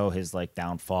kind of show his like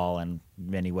downfall in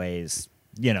many ways.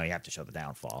 You have to show the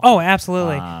downfall. Oh,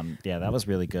 absolutely. Yeah, that was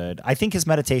really good. I think his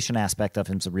meditation aspect of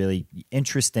him is really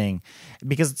interesting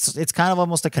because it's kind of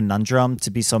almost a conundrum to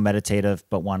be so meditative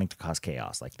but wanting to cause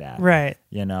chaos like that. Right.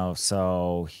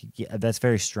 So that's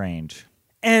very strange.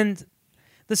 And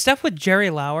the stuff with Jerry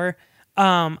Lauer,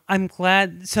 I'm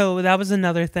glad. So that was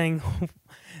another thing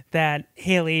that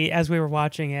Haley, as we were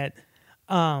watching it,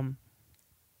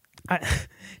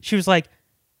 she was like,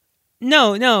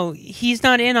 No, he's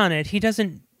not in on it. He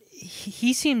doesn't.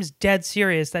 He seems dead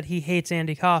serious that he hates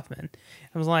Andy Kaufman.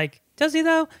 I was like, does he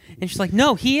though? And she's like,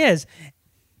 no, he is.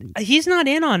 He's not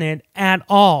in on it at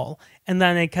all. And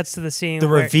then it cuts to the scene. The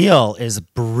reveal is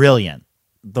brilliant.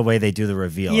 The way they do the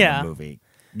reveal in the movie.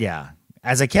 Yeah.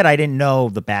 As a kid, I didn't know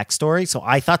the backstory, so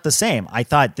I thought the same. I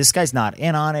thought this guy's not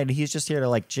in on it. He's just here to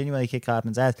like genuinely kick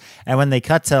Kaufman's ass. And when they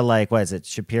cut to like, what is it,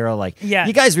 Shapiro? Like, Yeah.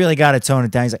 you guys really got to tone it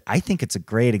down. He's like, I think it's a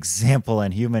great example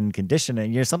in human condition,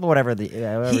 and you're something, whatever the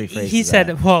however He phrases said,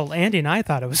 that. "Well, Andy and I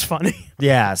thought it was funny."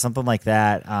 Yeah, something like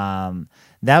that.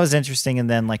 That was interesting. And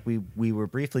then like we were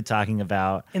briefly talking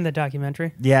about, In the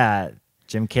documentary. yeah,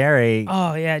 Jim Carrey.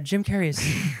 Oh yeah, Jim Carrey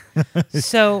is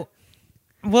so.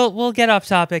 We'll get off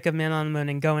topic of Man on the Moon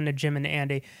and go into Jim and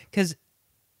Andy because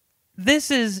this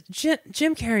is Jim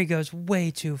Carrey goes way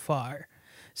too far.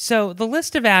 So the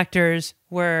list of actors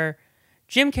where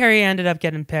Jim Carrey ended up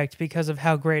getting picked because of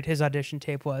how great his audition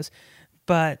tape was,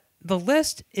 but the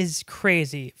list is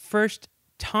crazy. First,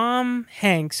 Tom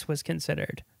Hanks was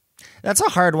considered. That's a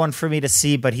hard one for me to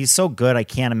see, but he's so good, I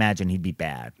can't imagine he'd be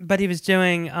bad. But he was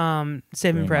doing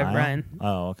Saving Green Private Mile? Ryan.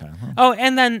 Oh, okay. Huh. Oh,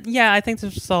 and then I think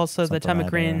this was also the Something time of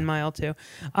like Green that. Mile too.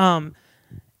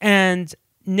 And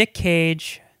Nick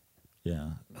Cage, Yeah.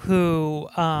 who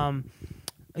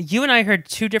you and I heard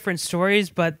two different stories,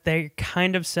 but they're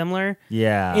kind of similar.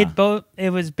 Yeah. It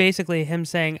was basically him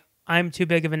saying, "I'm too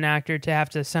big of an actor to have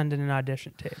to send in an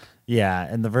audition tape." Yeah,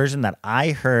 and the version that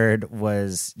I heard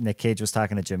was Nick Cage was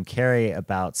talking to Jim Carrey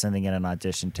about sending in an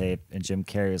audition tape, and Jim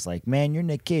Carrey was like, "Man, you're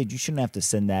Nick Cage. You shouldn't have to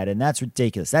send that, and that's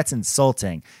ridiculous. That's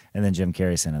insulting." And then Jim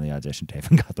Carrey sent in the audition tape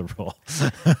and got the role.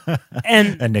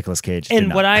 And Nicolas Cage did and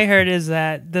not. what I heard is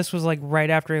that this was like right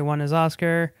after he won his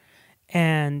Oscar,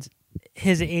 and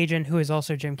his agent, who is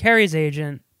also Jim Carrey's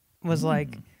agent, was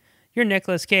like, "You're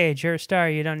Nicolas Cage. You're a star.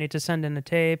 You don't need to send in a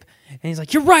tape." And he's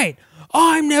like, "You're right.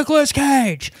 I'm Nicolas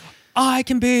Cage. I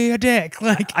can be a dick."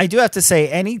 Like, I do have to say,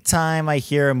 anytime I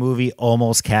hear a movie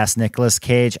almost cast Nicolas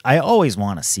Cage, I always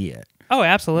want to see it. oh,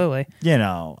 absolutely. You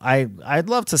know, I'd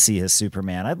love to see his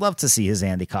Superman. I'd love to see his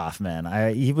Andy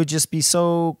Kaufman. He would just be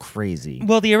so crazy.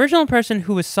 Well, the original person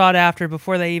who was sought after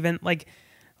before they even like,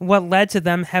 what led to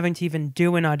them having to even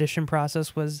do an audition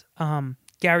process was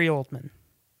Gary Oldman.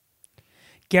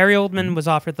 Gary Oldman was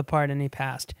offered the part and he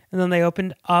passed, and then they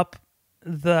opened up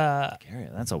the. Gary,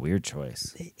 that's a weird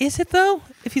choice. Is it though?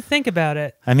 If you think about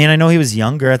it, I mean, I know he was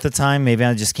younger at the time. Maybe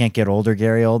I just can't get older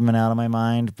Gary Oldman out of my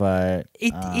mind, but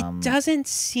it doesn't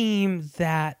seem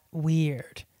that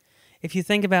weird. If you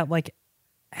think about like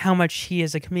how much he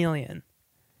is a chameleon.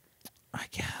 I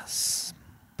guess.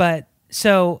 But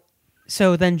so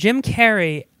then Jim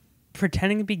Carrey,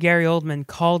 pretending to be Gary Oldman,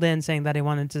 called in saying that he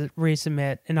wanted to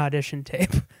resubmit an audition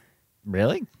tape.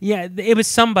 Really? Yeah, it was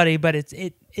somebody, but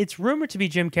it's rumored to be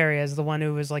Jim Carrey as the one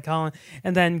who was like calling,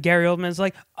 and then Gary Oldman's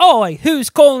like, "Oi, who's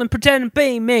calling pretending to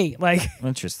be me?" Like,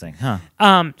 Interesting,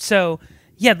 huh? so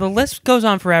yeah, the list goes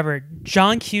on forever.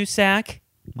 John Cusack,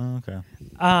 Oh, okay.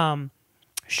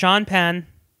 Sean Penn,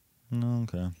 Oh,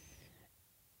 okay.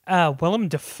 Willem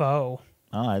Dafoe.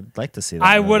 Oh, I'd like to see that.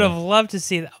 I would movie. have loved to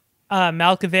see that.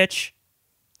 Malkovich.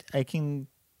 I can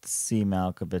see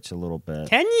Malkovich a little bit.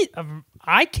 Can you?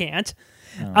 I can't.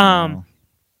 I don't know.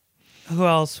 Who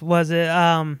else was it?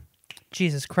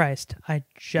 Jesus Christ!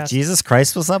 Jesus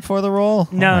Christ was up for the role?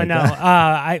 No, Oh my no.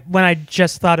 God. When I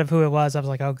just thought of who it was, I was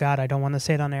like, oh God, I don't want to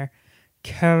say it on air.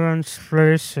 Kevin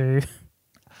Spacey.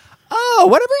 Oh,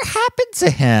 whatever happened to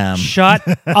him? Shut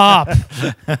up.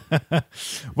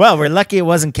 Well, we're lucky it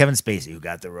wasn't Kevin Spacey who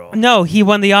got the role. No, he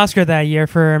won the Oscar that year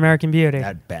for American Beauty.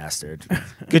 That bastard.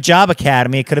 Good job,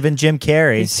 Academy. It could have been Jim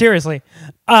Carrey. Seriously.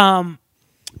 And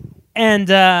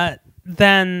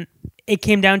then it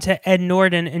came down to Ed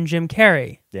Norton and Jim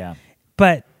Carrey. Yeah.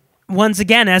 But once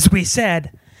again, as we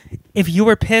said, if you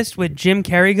were pissed with Jim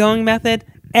Carrey going method,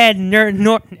 Ed Norton.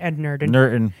 Norton.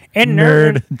 Ed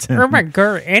Norton. Oh my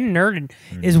God, Ed Norton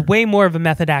is way more of a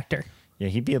method actor. Yeah,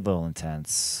 he'd be a little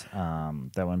intense.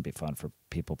 That wouldn't be fun for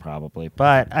people probably.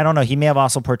 But I don't know. He may have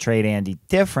also portrayed Andy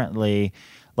differently.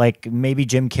 Like maybe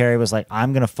Jim Carrey was like,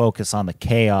 I'm going to focus on the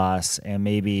chaos, and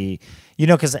maybe,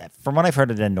 because from what I've heard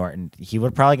of Ed Norton, he would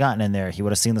have probably gotten in there. He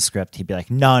would have seen the script. He'd be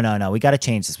like, no, we got to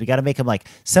change this. We got to make him like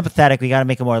sympathetic. We got to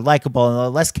make him more likable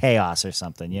and less chaos or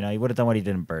something. He would have done what he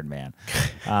did in Birdman.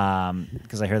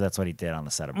 Because I heard that's what he did on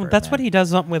the set of Birdman. That's what he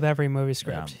does with every movie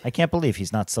script. I can't believe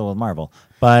he's not still with Marvel.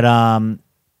 But,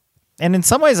 and in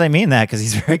some ways I mean that because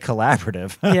he's very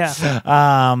collaborative.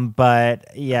 Yeah.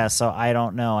 But yeah, so I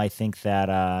don't know. I think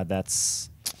that that's.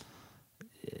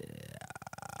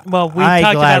 Well, we I'm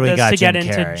talked glad about we this got to get Jim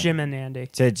into Carrey. Jim and Andy.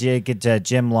 To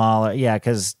Jim Lawler. Yeah,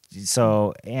 because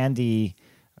so Andy,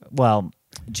 well,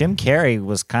 Jim Carrey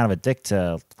was kind of a dick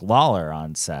to Lawler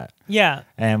on set. Yeah.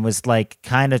 And was like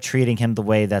kind of treating him the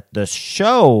way that the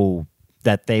show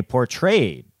that they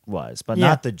portrayed was, but Yeah.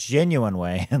 not the genuine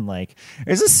way. And like,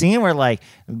 there's a scene where like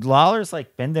Lawler's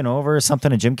like bending over or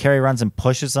something, and Jim Carrey runs and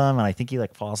pushes him, and I think he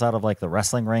like falls out of like the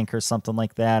wrestling rink or something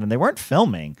like that. And they weren't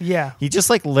filming. Yeah. He just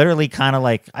like literally kind of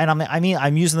like, and I mean,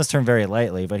 I'm using this term very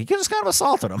lightly, but he just kind of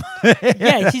assaulted him.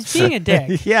 Yeah, he's being a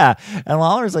dick. Yeah. And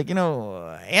Lawler's like,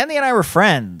 Andy and I were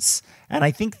friends. And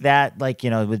I think that, like,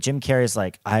 with Jim Carrey's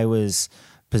like, I was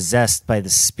possessed by the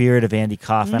spirit of Andy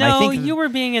Kaufman. No, I think you were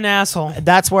being an asshole.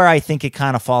 that's where I think it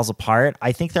kind of falls apart.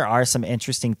 I think there are some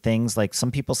interesting things. Like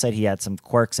some people said he had some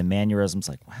quirks and mannerisms.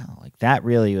 Like, wow, like that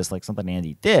really was like something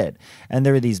Andy did. And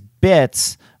there were these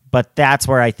bits, but that's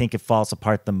where I think it falls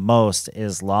apart the most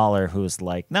is Lawler, who's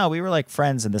like, no, we were like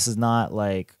friends, and this is not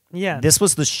like, this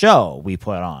was the show we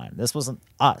put on. This wasn't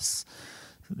us.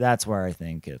 That's where I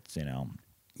think it's,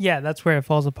 Yeah, that's where it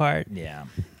falls apart. Yeah.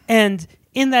 And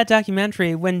in that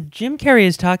documentary, when Jim Carrey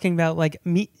is talking about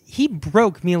he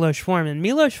broke Milos Forman.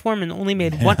 Milos Forman only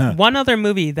made one other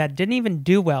movie that didn't even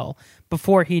do well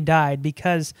before he died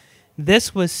because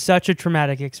this was such a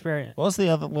traumatic experience. What was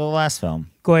the last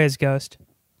film? Goya's Ghost.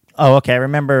 Oh, okay. I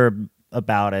remember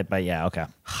about it, but yeah, okay.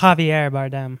 Javier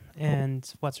Bardem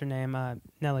and what's her name?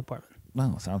 Natalie Portman.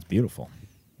 Wow, sounds beautiful.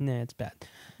 Nah, it's bad.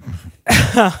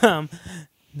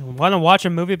 Want to watch a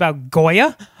movie about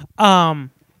Goya?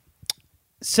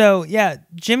 So yeah,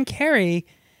 Jim Carrey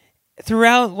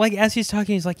throughout, like as he's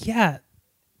talking, he's like, yeah,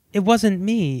 it wasn't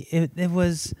me. It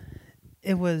was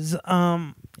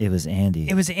Andy.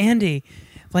 It was Andy.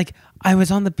 Like I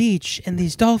was on the beach and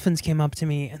these dolphins came up to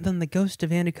me, and then the ghost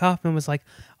of Andy Kaufman was like,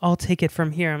 I'll take it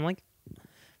from here. I'm like,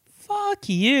 fuck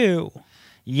you.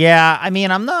 Yeah, I mean,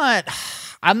 I'm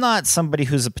not somebody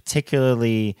who's a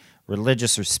particularly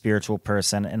religious or spiritual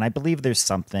person, and I believe there's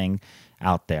something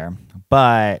out there.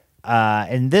 But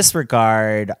in this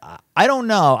regard, I don't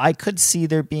know. I could see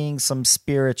there being some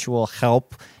spiritual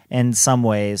help in some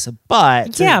ways,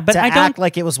 but to I don't act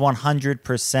like it was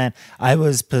 100%. I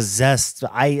was possessed.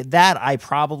 I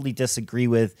probably disagree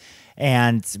with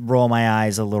and roll my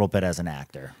eyes a little bit as an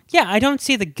actor. Yeah, I don't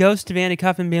see the ghost of Andy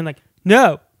Kaufman being like,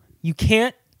 no, you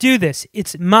can't do this.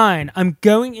 It's mine. I'm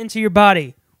going into your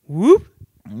body. Whoop.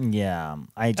 Yeah,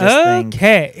 I just think.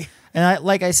 Okay. And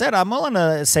like I said, I'm willing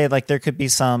to say like there could be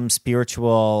some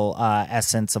spiritual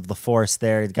essence of the Force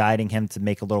there guiding him to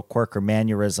make a little quirk or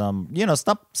mannerism,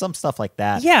 some stuff like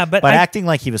that. Yeah, but acting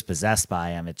like he was possessed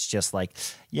by him, it's just like,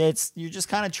 you're just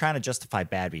kind of trying to justify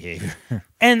bad behavior.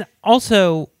 And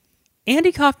also,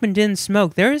 Andy Kaufman didn't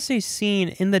smoke. There is a scene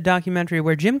in the documentary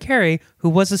where Jim Carrey, who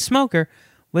was a smoker,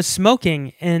 was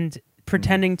smoking and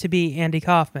pretending to be Andy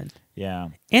Kaufman. Yeah.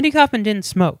 Andy Kaufman didn't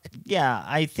smoke. Yeah,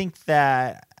 I think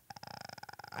that.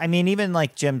 I mean, even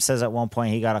like Jim says at one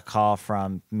point, he got a call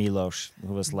from Milos,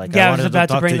 who was like, Yeah, I I was wanted about to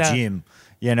to talk bring to that. Jim,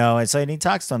 and so he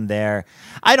talks to him there.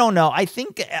 I don't know. I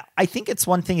think it's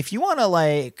one thing if you want to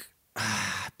like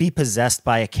be possessed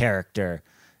by a character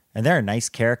and they're a nice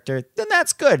character, then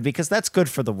that's good because that's good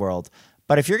for the world.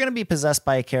 But if you're going to be possessed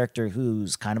by a character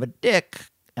who's kind of a dick,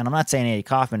 and I'm not saying Andy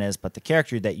Kaufman is, but the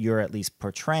character that you're at least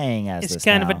portraying as It's this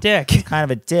kind of now, a dick. kind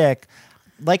of a dick.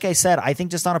 Like I said, I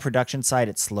think just on a production side,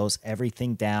 it slows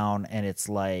everything down. And it's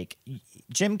like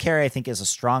Jim Carrey, I think, is a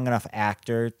strong enough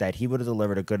actor that he would have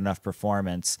delivered a good enough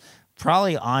performance,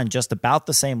 probably on just about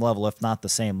the same level, if not the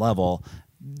same level,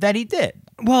 that he did.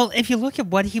 Well, if you look at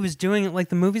what he was doing, like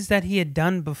the movies that he had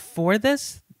done before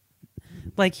this,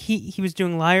 like he was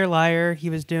doing Liar Liar, he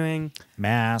was doing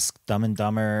Mask, Dumb and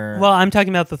Dumber. Well, I'm talking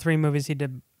about the 3 movies he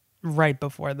did right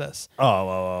before this.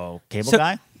 Cable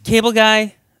Guy? Cable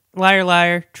Guy, Liar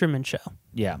Liar, Truman Show.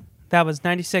 Yeah. That was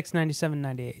 96, 97,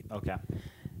 98. Okay.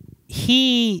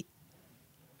 He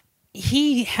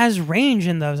has range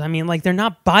in those. I mean, like they're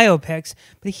not biopics,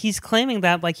 but he's claiming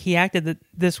that like he acted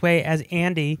this way as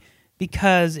Andy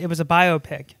because it was a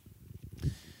biopic.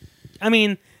 I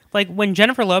mean, like when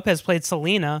Jennifer Lopez played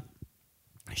Selena,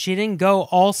 she didn't go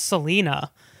all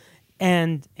Selena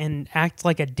and act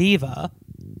like a diva.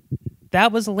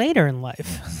 That was later in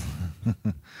life.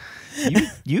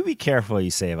 You be careful what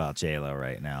you say about J-Lo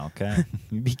right now, okay?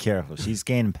 You be careful. She's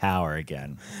gaining power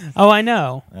again. Oh, I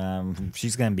know.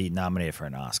 She's going to be nominated for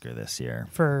an Oscar this year.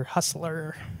 For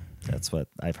Hustler. That's what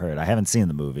I've heard. I haven't seen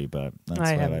the movie, but that's what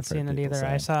I I've haven't heard seen it people either. say.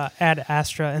 I saw Ad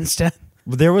Astra instead.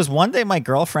 There was one day my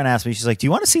girlfriend asked me, she's like, do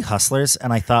you want to see Hustlers?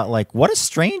 And I thought, like, what a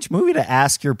strange movie to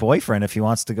ask your boyfriend if he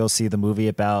wants to go see the movie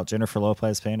about Jennifer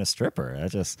Lopez playing a stripper.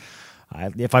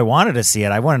 if I wanted to see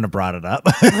it, I wouldn't have brought it up.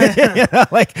 You know,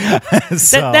 like,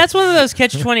 so. That's one of those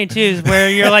catch-22s where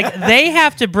you're like, they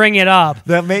have to bring it up.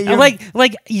 Maybe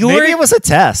You're it was a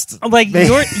test. like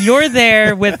you're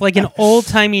there with like an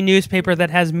old-timey newspaper that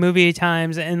has movie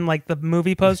times and like the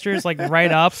movie posters like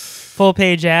right up, full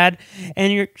page ad,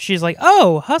 and she's like,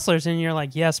 "Oh, Hustlers," and you're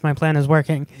like, "Yes, my plan is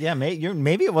working." Yeah,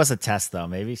 maybe it was a test though.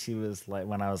 Maybe she was like,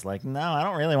 when I was like, "No, I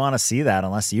don't really want to see that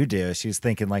unless you do." She was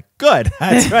thinking like, "Good,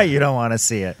 that's right, you don't want to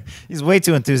see it." He's way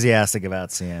too enthusiastic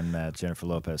about seeing that Jennifer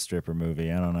Lopez stripper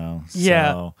movie. I don't know.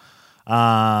 Yeah. So,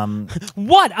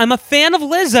 What? I'm a fan of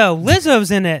Lizzo.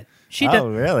 Lizzo's in it. She oh, does.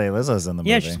 really? Lizzo's in the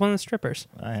movie. Yeah, she's one of the strippers.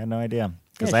 I had no idea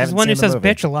because Yeah, I she's haven't the one who seen the says movie.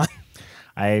 "bitch" a lot.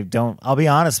 I don't. I'll be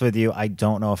honest with you. I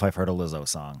don't know if I've heard a Lizzo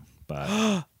song, but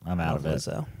I'm out of it.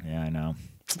 Lizzo. Yeah, I know.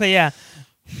 But yeah,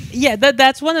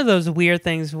 that's one of those weird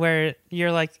things where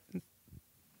you're like,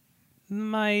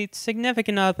 my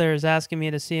significant other is asking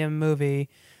me to see a movie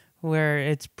where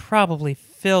it's probably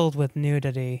filled with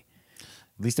nudity.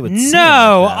 At least it would. seem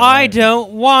No, like that, I right?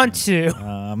 don't want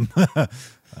to.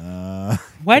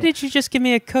 Why did you just give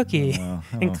me a cookie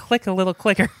and click a little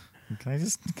clicker? Can I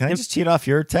just cheat off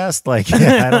your test? Like,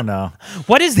 I don't know.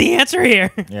 What is the answer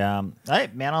here? Yeah. Hey,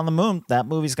 Man on the Moon. That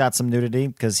movie's got some nudity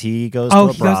because he goes to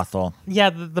a brothel.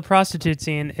 Yeah, the prostitute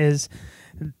scene is.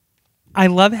 I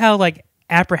love how like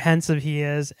apprehensive he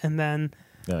is, and then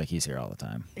They're like, he's here all the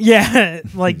time. yeah,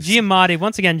 like Giamatti.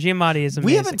 Once again, Giamatti is amazing.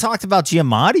 We haven't talked about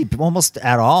Giamatti almost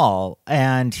at all,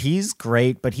 and he's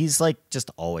great, but he's like just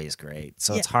always great.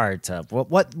 So it's hard to.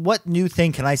 What new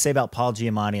thing can I say about Paul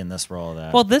Giamatti in this role?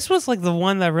 Well, this was like the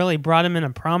one that really brought him into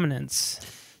prominence.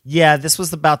 Yeah, this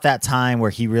was about that time where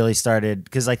he really started,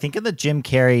 because I think in the Jim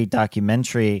Carrey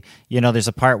documentary, there's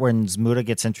a part where Zmuda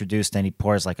gets introduced and he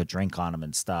pours like a drink on him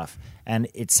and stuff. And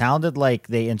it sounded like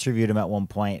they interviewed him at one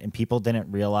point and people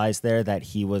didn't realize there that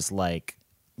he was like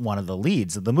one of the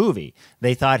leads of the movie.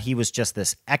 They thought he was just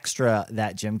this extra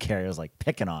that Jim Carrey was like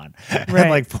picking on and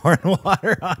like pouring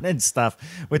water on and stuff,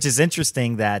 which is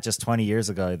interesting that just 20 years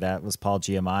ago, that was Paul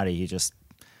Giamatti.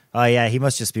 Oh, yeah, he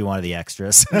must just be one of the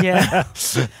extras. Yeah.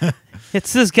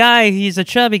 It's this guy. He's a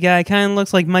chubby guy. Kind of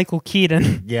looks like Michael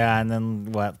Keaton. Yeah, and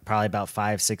then probably about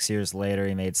 5-6 years later,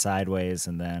 he made Sideways.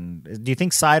 And then, do you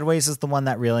think Sideways is the one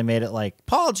that really made it like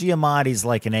Paul Giamatti's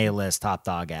like an A-list top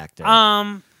dog actor?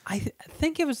 I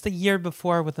think it was the year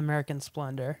before with American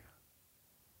Splendor.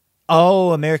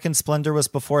 Oh, American Splendor was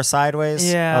before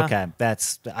Sideways? Yeah. Okay,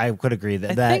 I could agree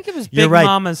that. I think it was you're Big right.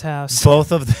 Mama's House.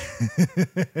 Both of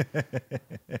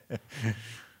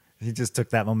He just took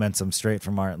that momentum straight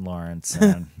from Martin Lawrence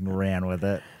and ran with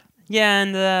it. Yeah,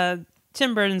 and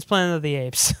Tim Burton's Planet of the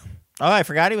Apes. Oh, I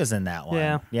forgot he was in that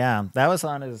one. Yeah. That was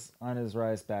on his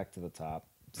rise back to the top.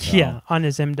 So. Yeah, on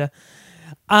his IMDb.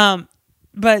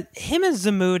 But him and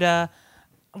Zmuda,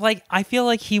 like, I feel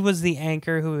like he was the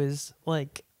anchor who is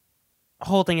like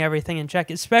holding everything in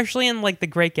check, especially in like the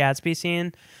Great Gatsby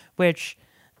scene, which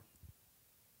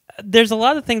there's a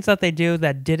lot of things that they do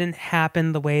that didn't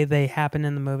happen the way they happened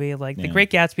in the movie. Like the Great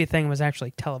Gatsby thing was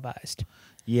actually televised.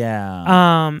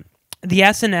 Yeah. The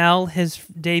SNL, his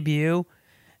debut,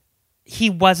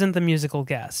 he wasn't the musical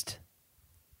guest.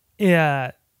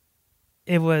 Yeah.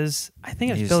 It was, I think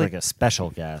it was He was Billy. like a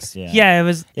special guest. Yeah. Yeah, it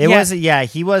was. It wasn't. Yeah,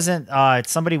 he wasn't.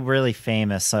 It's somebody really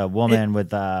famous, a woman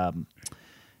with.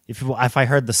 If I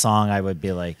heard the song, I would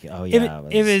be like, oh yeah,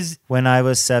 it was when I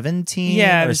was 17.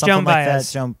 Yeah, it or was something Joan like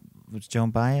Baez. that. Was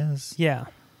Joan Baez? Yeah,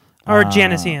 or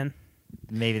Janice Ian.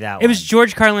 Maybe that. It was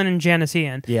George Carlin and Janice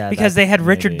Ian. Yeah, because they had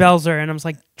Richard maybe. Belzer, and I was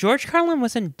like, George Carlin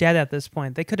wasn't dead at this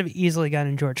point. They could have easily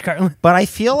gotten George Carlin. But I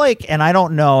feel like, and I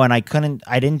don't know, and I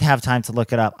didn't have time to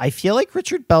look it up. I feel like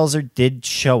Richard Belzer did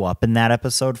show up in that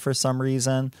episode for some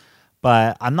reason,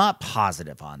 but I'm not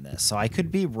positive on this, so I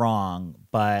could be wrong.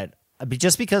 But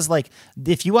just because, like,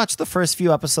 if you watch the first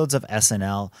few episodes of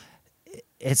SNL,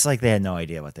 it's like they had no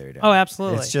idea what they were doing. Oh,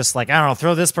 absolutely. It's just like, I don't know,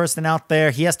 throw this person out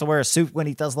there. He has to wear a suit when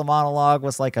he does the monologue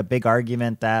was like a big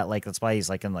argument that like, that's why he's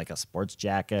like in like a sports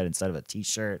jacket instead of a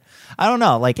t-shirt. I don't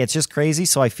know. Like, it's just crazy.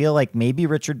 So I feel like maybe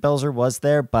Richard Belzer was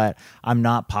there, but I'm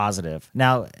not positive.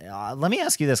 Now, let me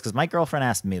ask you this, because my girlfriend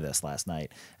asked me this last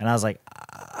night and I was like,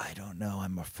 I don't know.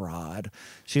 I'm a fraud.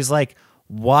 She's like,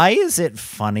 why is it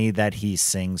funny that he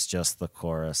sings just the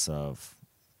chorus of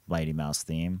Mighty Mouse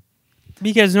theme?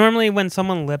 Because normally when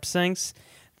someone lip syncs,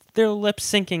 they're lip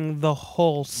syncing the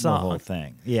whole song. The whole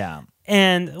thing. Yeah.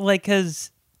 And like,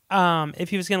 because if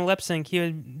he was going to lip sync, he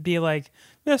would be like,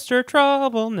 Mr.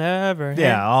 Trouble Never.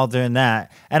 Yeah, all doing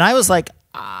that. And I was like,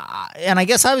 and I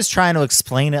guess I was trying to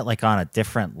explain it like on a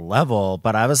different level,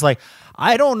 but I was like,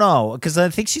 I don't know. Because I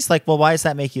think she's like, well, why does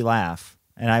that make you laugh?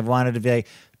 And I wanted to be like,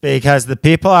 because the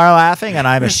people are laughing and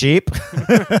I'm a sheep.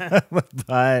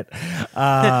 But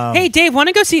Hey, Dave, want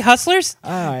to go see Hustlers? oh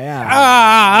yeah,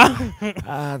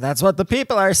 Ah. that's what the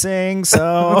people are saying.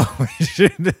 So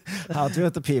I'll do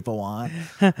what the people want.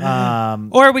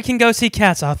 Or we can go see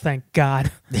Cats. Oh, thank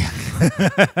God.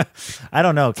 I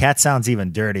don't know. Cat sounds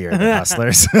even dirtier than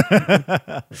Hustlers.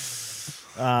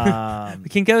 We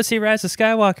can go see Rise of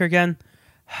Skywalker again.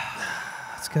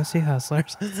 Let's go see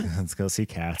Hustlers. Let's go see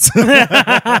Cats.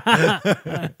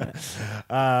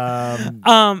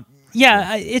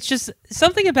 Yeah, it's just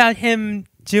something about him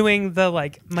doing the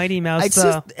like Mighty Mouse.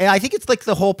 I think it's like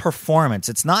the whole performance.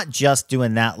 It's not just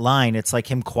doing that line. It's like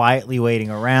him quietly waiting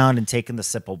around and taking the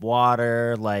sip of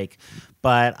water. Like,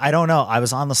 but I don't know. I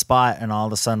was on the spot, and all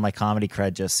of a sudden, my comedy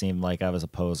cred just seemed like I was a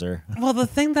poser. Well, the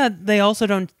thing that they also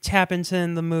don't tap into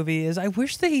in the movie is I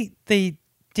wish they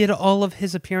did all of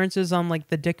his appearances on like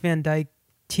the Dick Van Dyke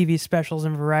TV specials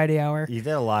and Variety Hour. You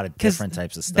did a lot of 'Cause different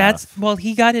types of stuff.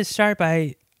 He got his start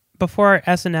before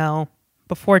SNL,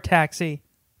 before Taxi.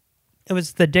 It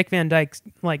was the Dick Van Dyke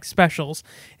like specials,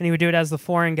 and he would do it as the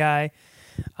foreign guy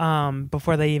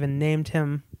before they even named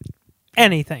him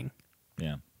anything.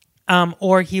 Yeah.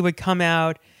 Or he would come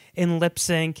out in lip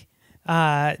sync.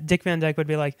 Dick Van Dyke would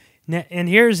be like, and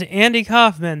here's Andy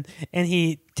Kaufman, and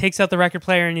he takes out the record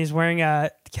player and he's wearing a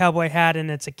cowboy hat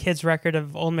and it's a kid's record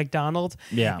of Old MacDonald.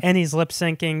 Yeah. And he's lip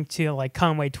syncing to like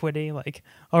Conway Twitty, like,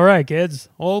 all right, kids,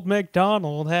 Old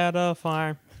MacDonald had a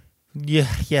farm.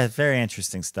 Yeah, very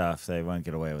interesting stuff they won't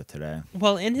get away with today.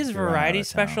 Well, in his You're right, variety out of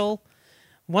town. special,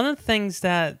 one of the things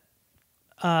that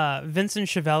Vincent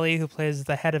Schiavelli, who plays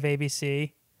the head of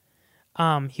ABC,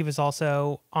 he was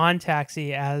also on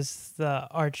Taxi as the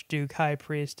Archduke High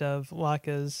Priest of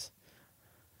Laka's.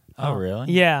 Oh,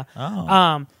 really? Yeah.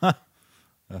 Oh.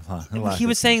 He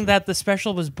was saying that the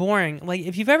special was boring. Like,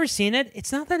 if you've ever seen it,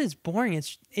 it's not that it's boring.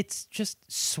 It's just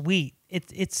sweet.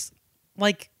 It's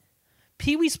like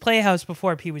Pee-wee's Playhouse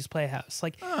before Pee-wee's Playhouse.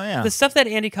 Like, Oh, yeah. the stuff that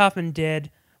Andy Kaufman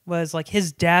did was like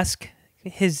his desk,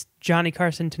 his Johnny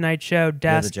Carson Tonight Show Yeah,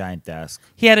 desk. the giant desk.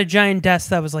 He had a giant desk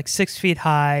that was like 6 feet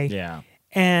high. Yeah.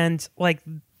 And like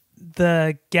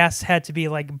the guests had to be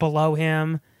like below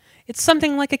him. It's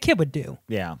something like a kid would do.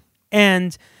 Yeah.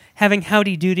 And having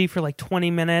Howdy Doody for like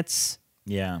 20 minutes,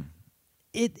 Yeah.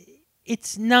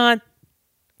 it's not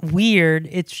weird.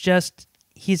 It's just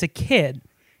he's a kid.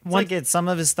 Some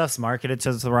of his stuff's marketed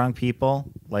to the wrong people.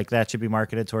 Like, that should be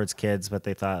marketed towards kids, but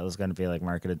they thought it was going to be like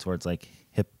marketed towards like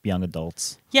hip young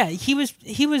adults. Yeah, he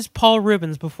was Paul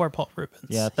Rubens before Paul Rubens.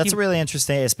 Yeah, that's really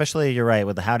interesting. Especially, you're right,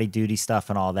 with the Howdy Doody stuff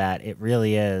and all that. It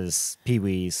really is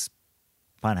Pee-wee's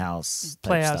Funhouse type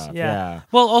Playhouse. stuff. Yeah.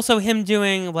 Well, also him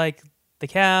doing like the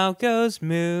cow goes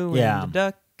moo, Yeah. and the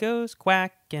duck goes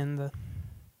quack, and the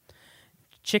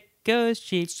chick goes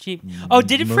cheep cheep. Oh,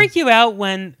 did it freak you out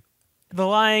when the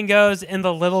lion goes and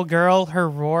the little girl, her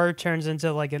roar turns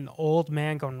into like an old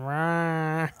man going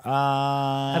rah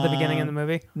at the beginning of the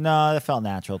movie? No, that felt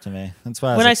natural to me. That's what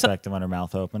I When was I saw- expecting when her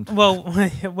mouth opened. Well,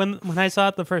 when I saw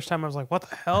it the first time, I was like, "What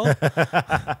the hell?"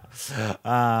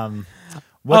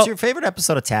 What's Oh. your favorite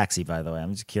episode of Taxi, by the way?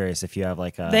 I'm just curious if you have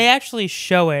like a... They actually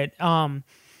show it.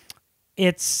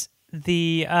 It's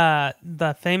the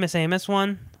famous Amos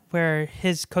one where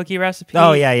his cookie recipe.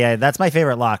 Oh, yeah. That's my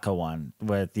favorite Laka one.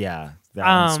 That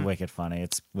one's wicked funny.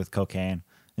 It's with cocaine.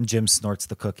 And Jim snorts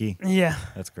the cookie. Yeah.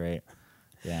 That's great.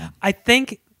 Yeah. I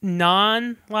think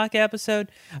non-Locke episode,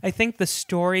 I think the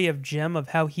story of Jim, of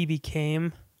how he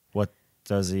became... What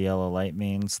does a yellow light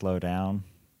mean? Slow down.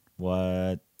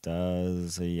 What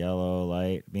does a yellow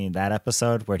light mean? That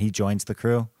episode where he joins the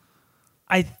crew?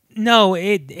 It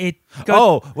goes...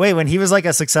 Oh, wait, when he was like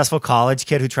a successful college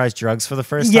kid who tries drugs for the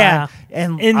first Yeah.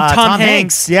 time? And Tom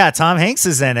Hanks. Yeah, Tom Hanks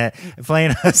is in it,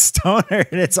 playing a stoner,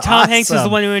 and it's Tom Hanks is the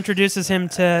awesome. one who introduces him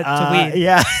to weed.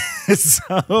 Yeah, it's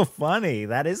so funny.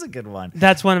 That is a good one.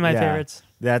 That's one of my Yeah, favorites.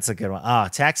 That's a good one. Oh,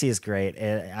 Taxi is great.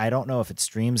 I don't know if it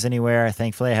streams anywhere.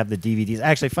 Thankfully, I have the DVDs.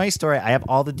 Actually, funny story, I have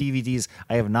all the DVDs.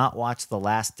 I have not watched the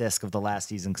last disc of the last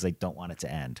season because I don't want it to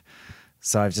end.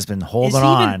 So I've just been holding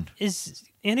on. Is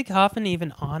Andy Kaufman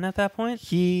even on at that point?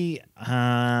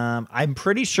 I'm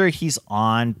pretty sure he's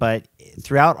on, but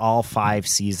throughout all 5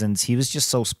 seasons, he was just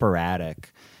so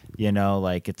sporadic. You know,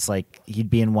 like it's like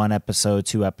he'd be in 1 episode,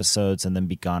 2 episodes, and then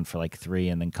be gone for like 3,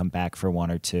 and then come back for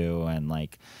 1 or 2, and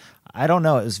like I don't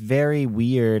know. It was very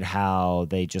weird how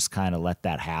they just kind of let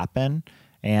that happen,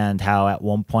 and how at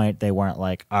one point they weren't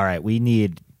like, all right, we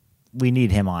need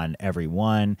him on every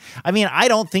one. I mean, I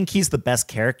don't think he's the best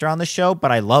character on the show,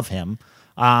 but I love him.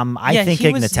 I think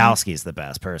he was- Ignatowski is the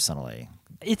best, personally.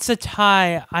 It's a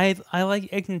tie. I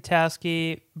like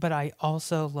Ignatowski, but I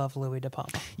also love Louis De Palma.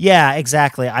 Yeah,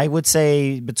 exactly. I would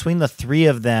say between the three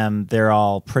of them, they're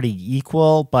all pretty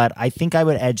equal, but I think I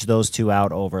would edge those two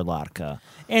out over Latka.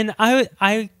 And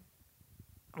Latka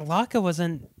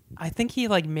wasn't. I think he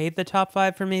like made the top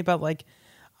 5 for me, but like,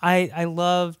 I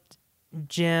loved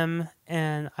Jim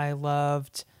and I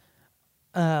loved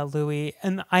Louis,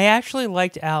 and I actually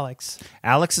liked Alex.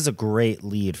 Alex is a great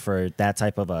lead for that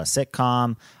type of a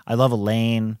sitcom. I love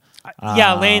Elaine.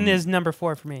 Elaine is number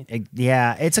 4 for me.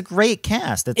 It's a great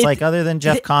cast. It's like other than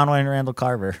Jeff Conway and Randall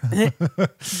Carver.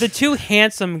 The two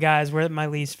handsome guys were my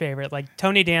least favorite, like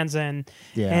Tony Danza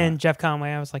and Jeff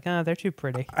Conway. I was like, oh, they're too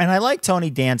pretty. And I like Tony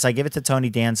Danza. I give it to Tony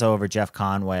Danza over Jeff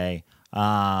Conway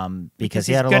because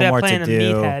he he's had a good little at more to playing a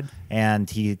do, meathead. and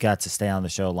he got to stay on the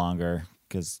show longer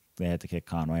because they had to kick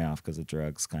Conway off because of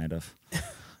drugs, kind of.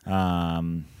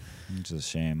 Which is a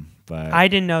shame. But I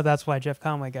didn't know that's why Jeff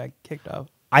Conway got kicked off.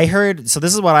 I heard, so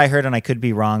this is what I heard, and I could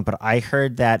be wrong, but I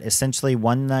heard that essentially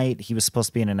one night he was supposed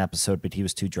to be in an episode, but he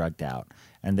was too drugged out.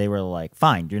 And they were like,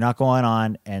 fine, you're not going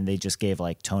on. And they just gave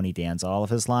like Tony Danza all of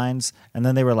his lines. And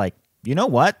then they were like, you know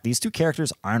what? These two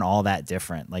characters aren't all that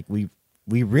different. Like we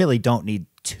really don't need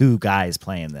two guys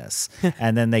playing this.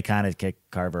 And then they kind of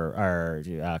kicked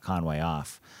Conway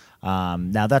off.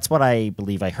 Now that's what I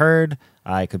believe I heard.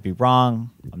 I could be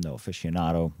wrong. I'm no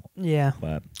aficionado. Yeah.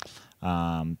 But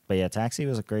yeah, Taxi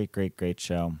was a great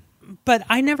show. But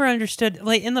I never understood,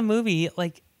 like in the movie,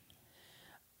 like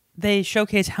they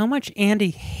showcase how much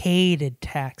Andy hated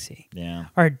Taxi. Yeah.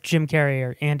 Or Jim Carrey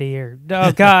or Andy or,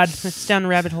 oh God, it's down the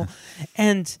rabbit hole.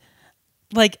 And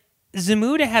like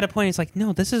Zamuda had a point. He's like,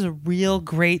 no, this is a real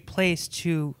great place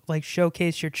to like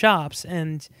showcase your chops.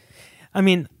 And I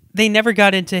mean, they never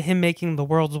got into him making the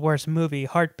world's worst movie,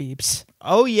 Heartbeeps.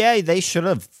 Oh yeah, they should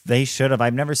have.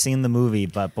 I've never seen the movie,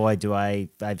 but boy,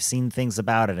 I've seen things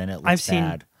about it, and it looks I've seen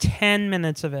bad. 10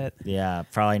 minutes of it. Yeah,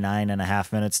 probably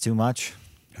 9.5 minutes too much.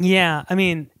 Yeah, I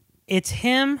mean, it's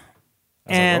him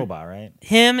As and a robot, right?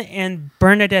 him and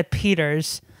Bernadette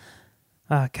Peters.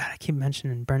 Oh God, I keep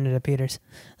mentioning Bernadette Peters.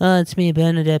 Oh, it's me,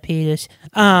 Bernadette Peters.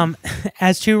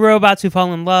 As two robots who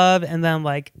fall in love, and then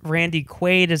like Randy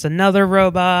Quaid is another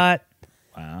robot.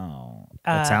 Wow,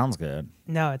 that sounds good.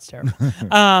 No, it's terrible.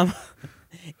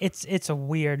 It's a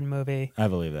weird movie. I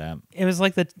believe that. It was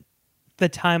like the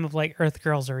time of like Earth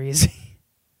Girls Are Easy,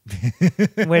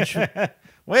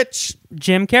 which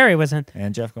Jim Carrey was in.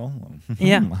 And Jeff Goldblum.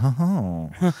 Yeah.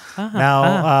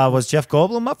 Now, was Jeff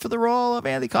Goldblum up for the role of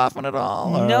Andy Kaufman at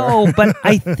all? Or? No, but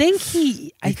I think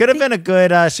he could have been a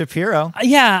good Shapiro.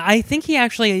 Yeah, I think he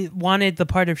actually wanted the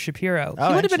part of Shapiro. Oh,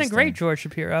 He would have been a interesting. great George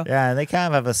Shapiro. Yeah, they kind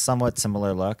of have a somewhat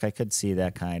similar look. I could see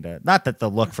that kind of. Not that the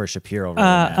look for Shapiro really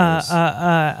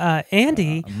matters.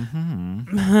 Andy,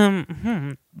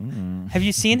 have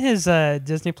you seen his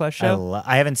Disney Plus show?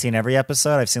 I haven't seen every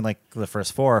episode. I've seen like the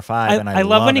first 4 or 5, and I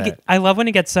love when it. I love when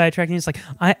he gets sidetracked and he's like,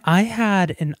 I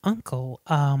had an uncle,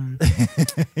 Barry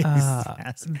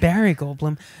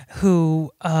Goldblum,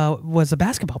 who was a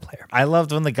basketball player. I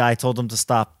loved when the guy told him to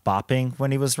stop bopping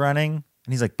when he was running.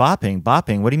 And he's like, bopping?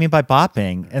 What do you mean by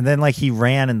bopping? And then like he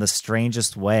ran in the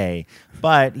strangest way.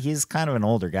 But he's kind of an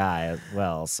older guy as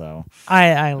well, so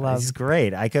I love. he's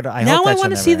great. I Now hope I that want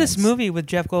to show see never this ends. movie with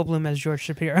Jeff Goldblum as George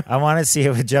Shapiro. I want to see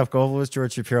it with Jeff Goldblum as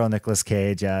George Shapiro and Nicolas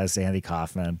Cage as Andy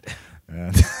Kaufman.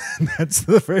 And that's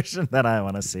the version that I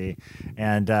want to see.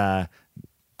 And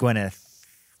Gwyneth,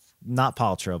 not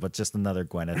Paltrow, but just another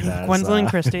Gwyneth. As, Gwendolyn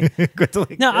Christie.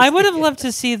 Gwendolyn No, I Christie. would have loved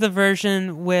to see the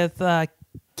version with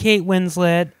Kate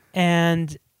Winslet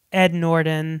and Ed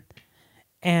Norton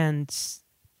and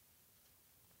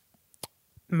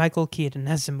Michael Keaton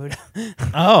as Zamuda.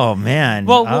 Oh man!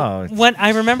 Well, when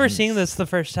I remember seeing this the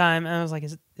first time, and I was like,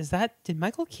 did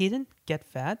Michael Keaton get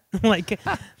fat? Like,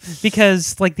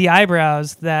 because like the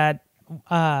eyebrows that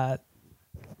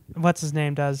what's his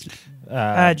name does,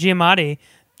 Giamatti,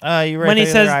 you when he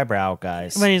says eyebrow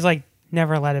guys. when he's like,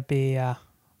 never let it be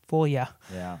fool ya.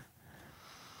 Yeah.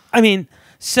 I mean,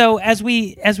 so as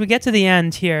we get to the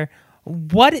end here,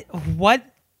 what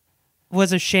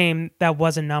was a shame that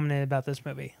wasn't nominated about this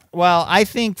movie? Well, I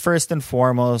think first and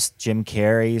foremost, Jim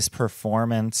Carrey's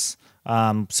performance.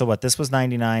 So what? This was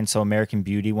 99, so American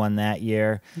Beauty won that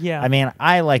year. Yeah. I mean,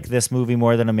 I like this movie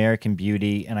more than American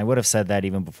Beauty, and I would have said that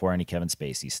even before any Kevin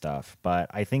Spacey stuff. But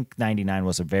I think 99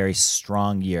 was a very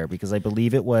strong year because I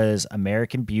believe it was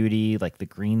American Beauty, like The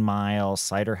Green Mile,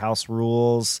 Cider House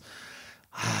Rules,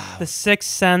 The Sixth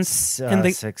Sense, and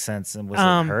the Sixth Sense, and was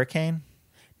it Hurricane?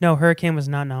 No, Hurricane was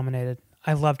not nominated.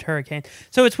 I loved Hurricane.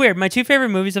 So it's weird. My two favorite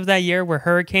movies of that year were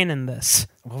Hurricane and this.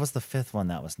 What was the fifth one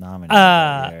that was nominated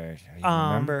that year? You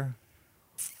remember?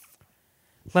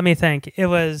 Let me think. It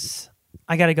was.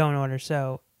 I got to go in order.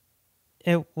 So,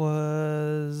 it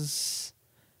was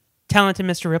Talented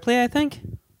Mr. Ripley, I think.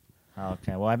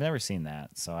 Okay, well, I've never seen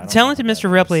that, so I don't Talented know what that Mr.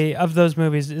 is. Ripley of those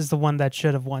movies is the one that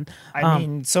should have won. I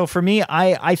mean, so for me,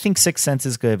 I think Sixth Sense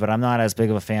is good, but I'm not as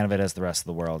big of a fan of it as the rest of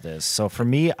the world is. So for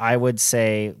me, I would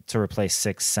say to replace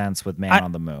Sixth Sense with Man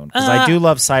on the Moon, because I do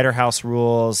love Cider House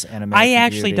Rules and American I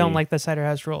actually Beauty. don't like the Cider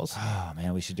House Rules. Oh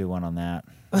man, we should do one on that.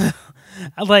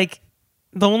 Like,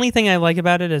 the only thing I like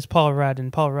about it is Paul Rudd,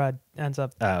 and Paul Rudd ends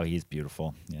up Oh, he's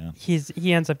beautiful. Yeah,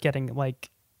 he ends up getting like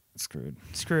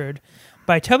screwed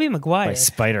by Tobey Maguire. by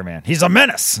Spider-Man. He's a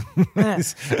menace.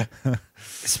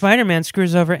 Spider-Man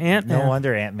screws over Ant-Man. No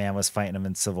wonder Ant-Man was fighting him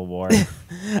in Civil War.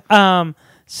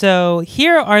 So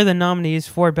here are the nominees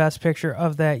for Best Picture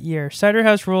of that year. Cider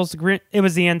House Rules. It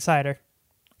was The Insider.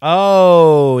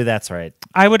 Oh, that's right.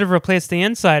 I would have replaced The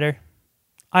Insider.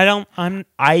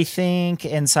 I think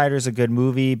Insider's a good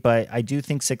movie, but I do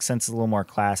think Sixth Sense is a little more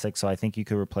classic, so I think you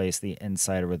could replace The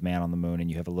Insider with Man on the Moon, and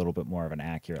you have a little bit more of an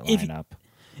accurate lineup.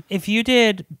 If you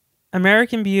did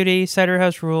American Beauty, Cider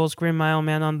House Rules, Green Mile,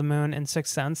 Man on the Moon, and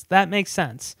Sixth Sense, that makes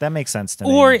sense. That makes sense to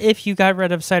me. Or if you got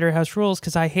rid of Cider House Rules,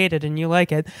 because I hate it and you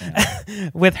like it,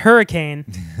 with Hurricane.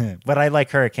 But I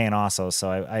like Hurricane also, so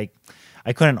I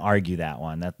couldn't argue that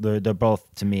one. That they're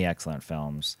both, to me, excellent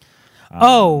films.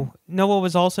 Know what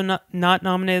was also not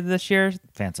nominated this year?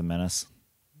 Phantom Menace.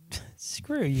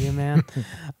 Screw you, man.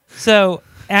 So,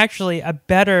 actually, a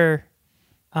better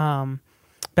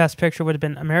Best Picture would have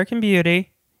been American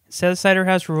Beauty, instead of Cider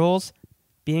House Rules,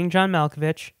 Being John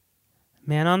Malkovich,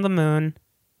 Man on the Moon,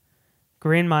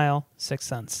 Green Mile, Sixth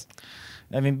Sense.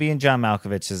 I mean, Being John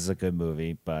Malkovich is a good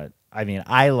movie, but I mean,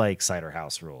 I like Cider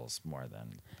House Rules more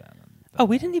than Oh,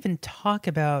 we didn't even talk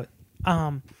about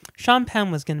Sean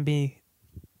Penn was going to be.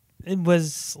 It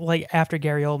was like after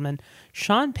Gary Oldman.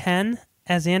 Sean Penn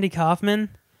as Andy Kaufman.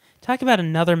 Talk about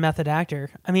another method actor.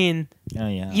 I mean, Oh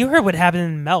yeah. you heard what happened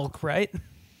in Milk, right?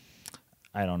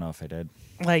 I don't know if I did.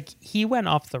 Like, he went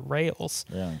off the rails.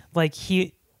 Yeah. Like,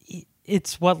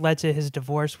 it's what led to his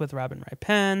divorce with Robin Wright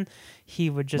Penn. He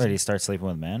would just. Wait, did he start sleeping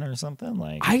with men or something?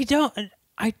 Like I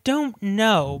don't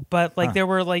know, but like there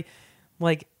were like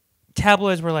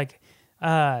tabloids were like,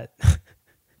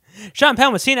 Sean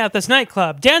Penn was seen at this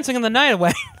nightclub dancing in the night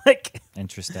away.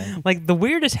 Interesting. Like the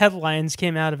weirdest headlines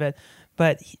came out of it.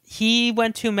 But he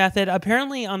went too method.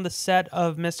 Apparently on the set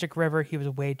of Mystic River, he was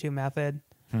way too method.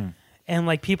 And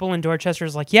like people in Dorchester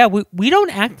is like, yeah, we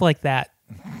don't act like that.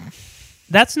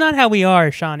 That's not how we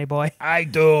are, Shawnee boy. I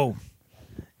do.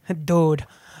 Dude.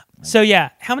 So yeah,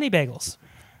 how many bagels?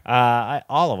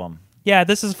 All of them. Yeah,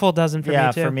 this is a full dozen for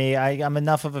me too. For me, I'm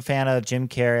enough of a fan of Jim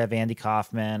Carrey, of Andy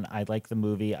Kaufman. I like the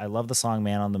movie. I love the song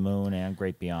 "Man on the Moon" and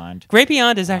 "Great Beyond." Great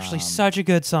Beyond is actually such a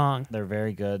good song. They're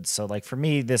very good. So, like for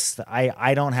me,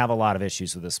 I don't have a lot of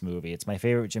issues with this movie. It's my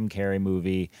favorite Jim Carrey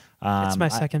movie. It's my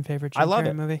second favorite Jim I love Carrey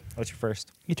it. movie. What's your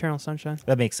first? Eternal Sunshine.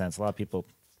 That makes sense. A lot of people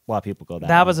go that.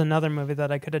 That way. was another movie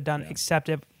that I could have done, except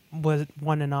it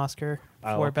won an Oscar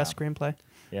for okay. best screenplay.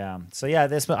 Yeah. So yeah,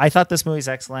 I thought this movie's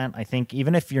excellent. I think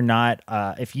even if you're not,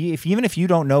 if you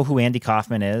don't know who Andy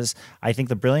Kaufman is, I think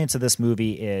the brilliance of this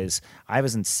movie is I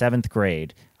was in 7th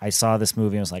grade. I saw this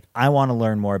movie and was like, I want to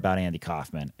learn more about Andy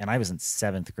Kaufman, and I was in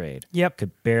 7th grade. Yep.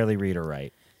 Could barely read or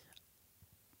write.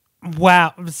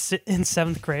 Wow, in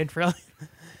 7th grade, really?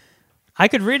 I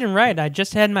could read and write. I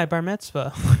just had my bar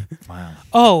mitzvah. Wow.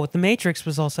 Oh, The Matrix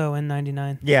was also in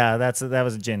 '99. Yeah, that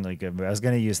was a genuinely good movie. I was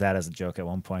going to use that as a joke at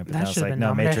one point, but That then I was should've like, been no,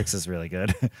 nominated. Matrix is really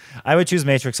good. I would choose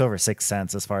Matrix over Sixth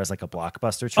Sense as far as like a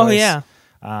blockbuster choice. Oh yeah,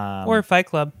 Um, or Fight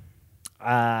Club.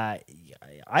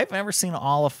 I've never seen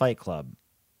all of Fight Club.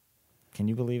 Can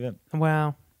you believe it?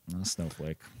 Wow, No,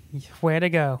 snowflake. way to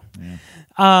go.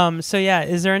 Yeah. So yeah,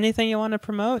 is there anything you want to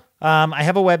promote? I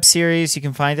have a web series. You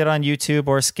can find it on YouTube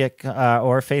or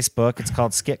or Facebook. It's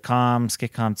called Skitcom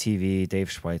TV.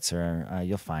 Dave Schweitzer.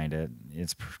 You'll find it.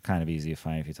 It's kind of easy to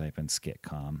find if you type in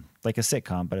Skitcom, like a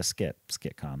sitcom, but a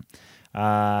Skitcom.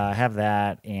 I have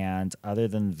that, and other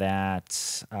than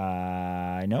that,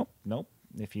 nope.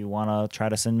 If you want to try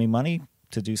to send me money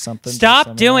to do something, Stop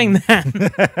just doing send me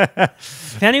that.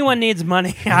 If anyone needs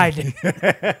money, I do.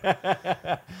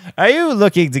 Are you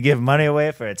looking to give money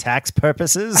away for tax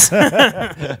purposes?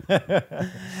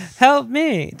 Help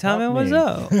me. Tell me Help what's me.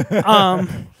 up.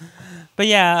 But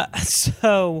yeah,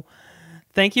 so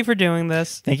thank you for doing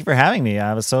this. Thank you for having me.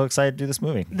 I was so excited to do this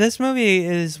movie. This movie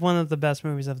is one of the best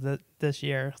movies of this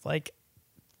year. Like,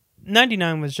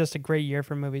 99 was just a great year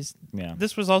for movies. Yeah.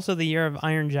 This was also the year of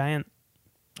Iron Giant.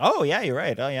 Oh, yeah, you're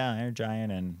right. Oh, yeah, Iron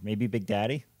Giant and maybe Big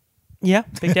Daddy. Yeah,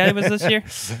 Big Daddy was this year.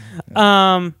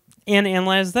 And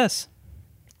Analyze This.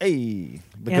 Hey,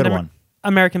 the And good one.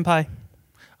 American Pie.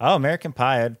 Oh, American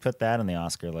Pie. I'd put that on the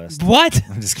Oscar list. What?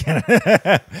 I'm just kidding.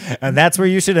 And that's where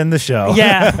you should end the show.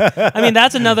 Yeah. I mean,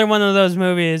 that's another one of those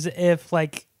movies if,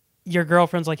 like, your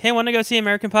girlfriend's like, hey, want to go see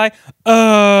American Pie?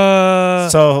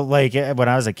 So, like, when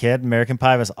I was a kid, American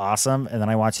Pie was awesome. And then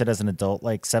I watched it as an adult,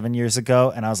 like, 7 years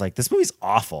ago. And I was like, this movie's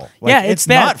awful. Like, Yeah, it's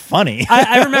bad. not funny.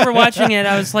 I remember watching it.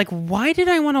 I was like, why did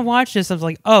I want to watch this? I was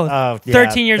like,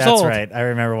 13 years that's old. That's right. I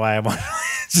remember why I wanted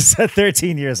just at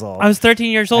 13 years old. I was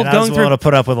 13 years old and I was going willing through to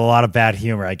put up with a lot of bad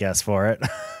humor, I guess, for it.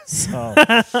 So,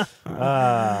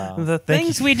 the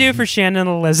things we do for Shannon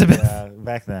Elizabeth.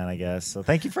 Back then, I guess. So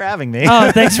thank you for having me.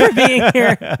 Oh, thanks for being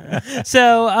here.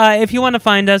 So if you want to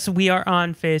find us, we are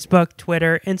on Facebook,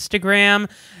 Twitter, Instagram,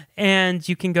 and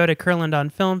you can go to Curland on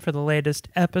Film for the latest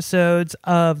episodes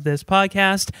of this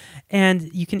podcast. And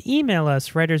you can email us,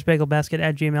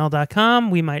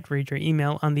 writersbagelbasket@gmail.com. We might read your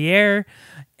email on the air.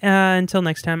 Until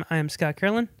next time, I am Scott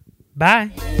Curland.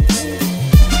 Bye.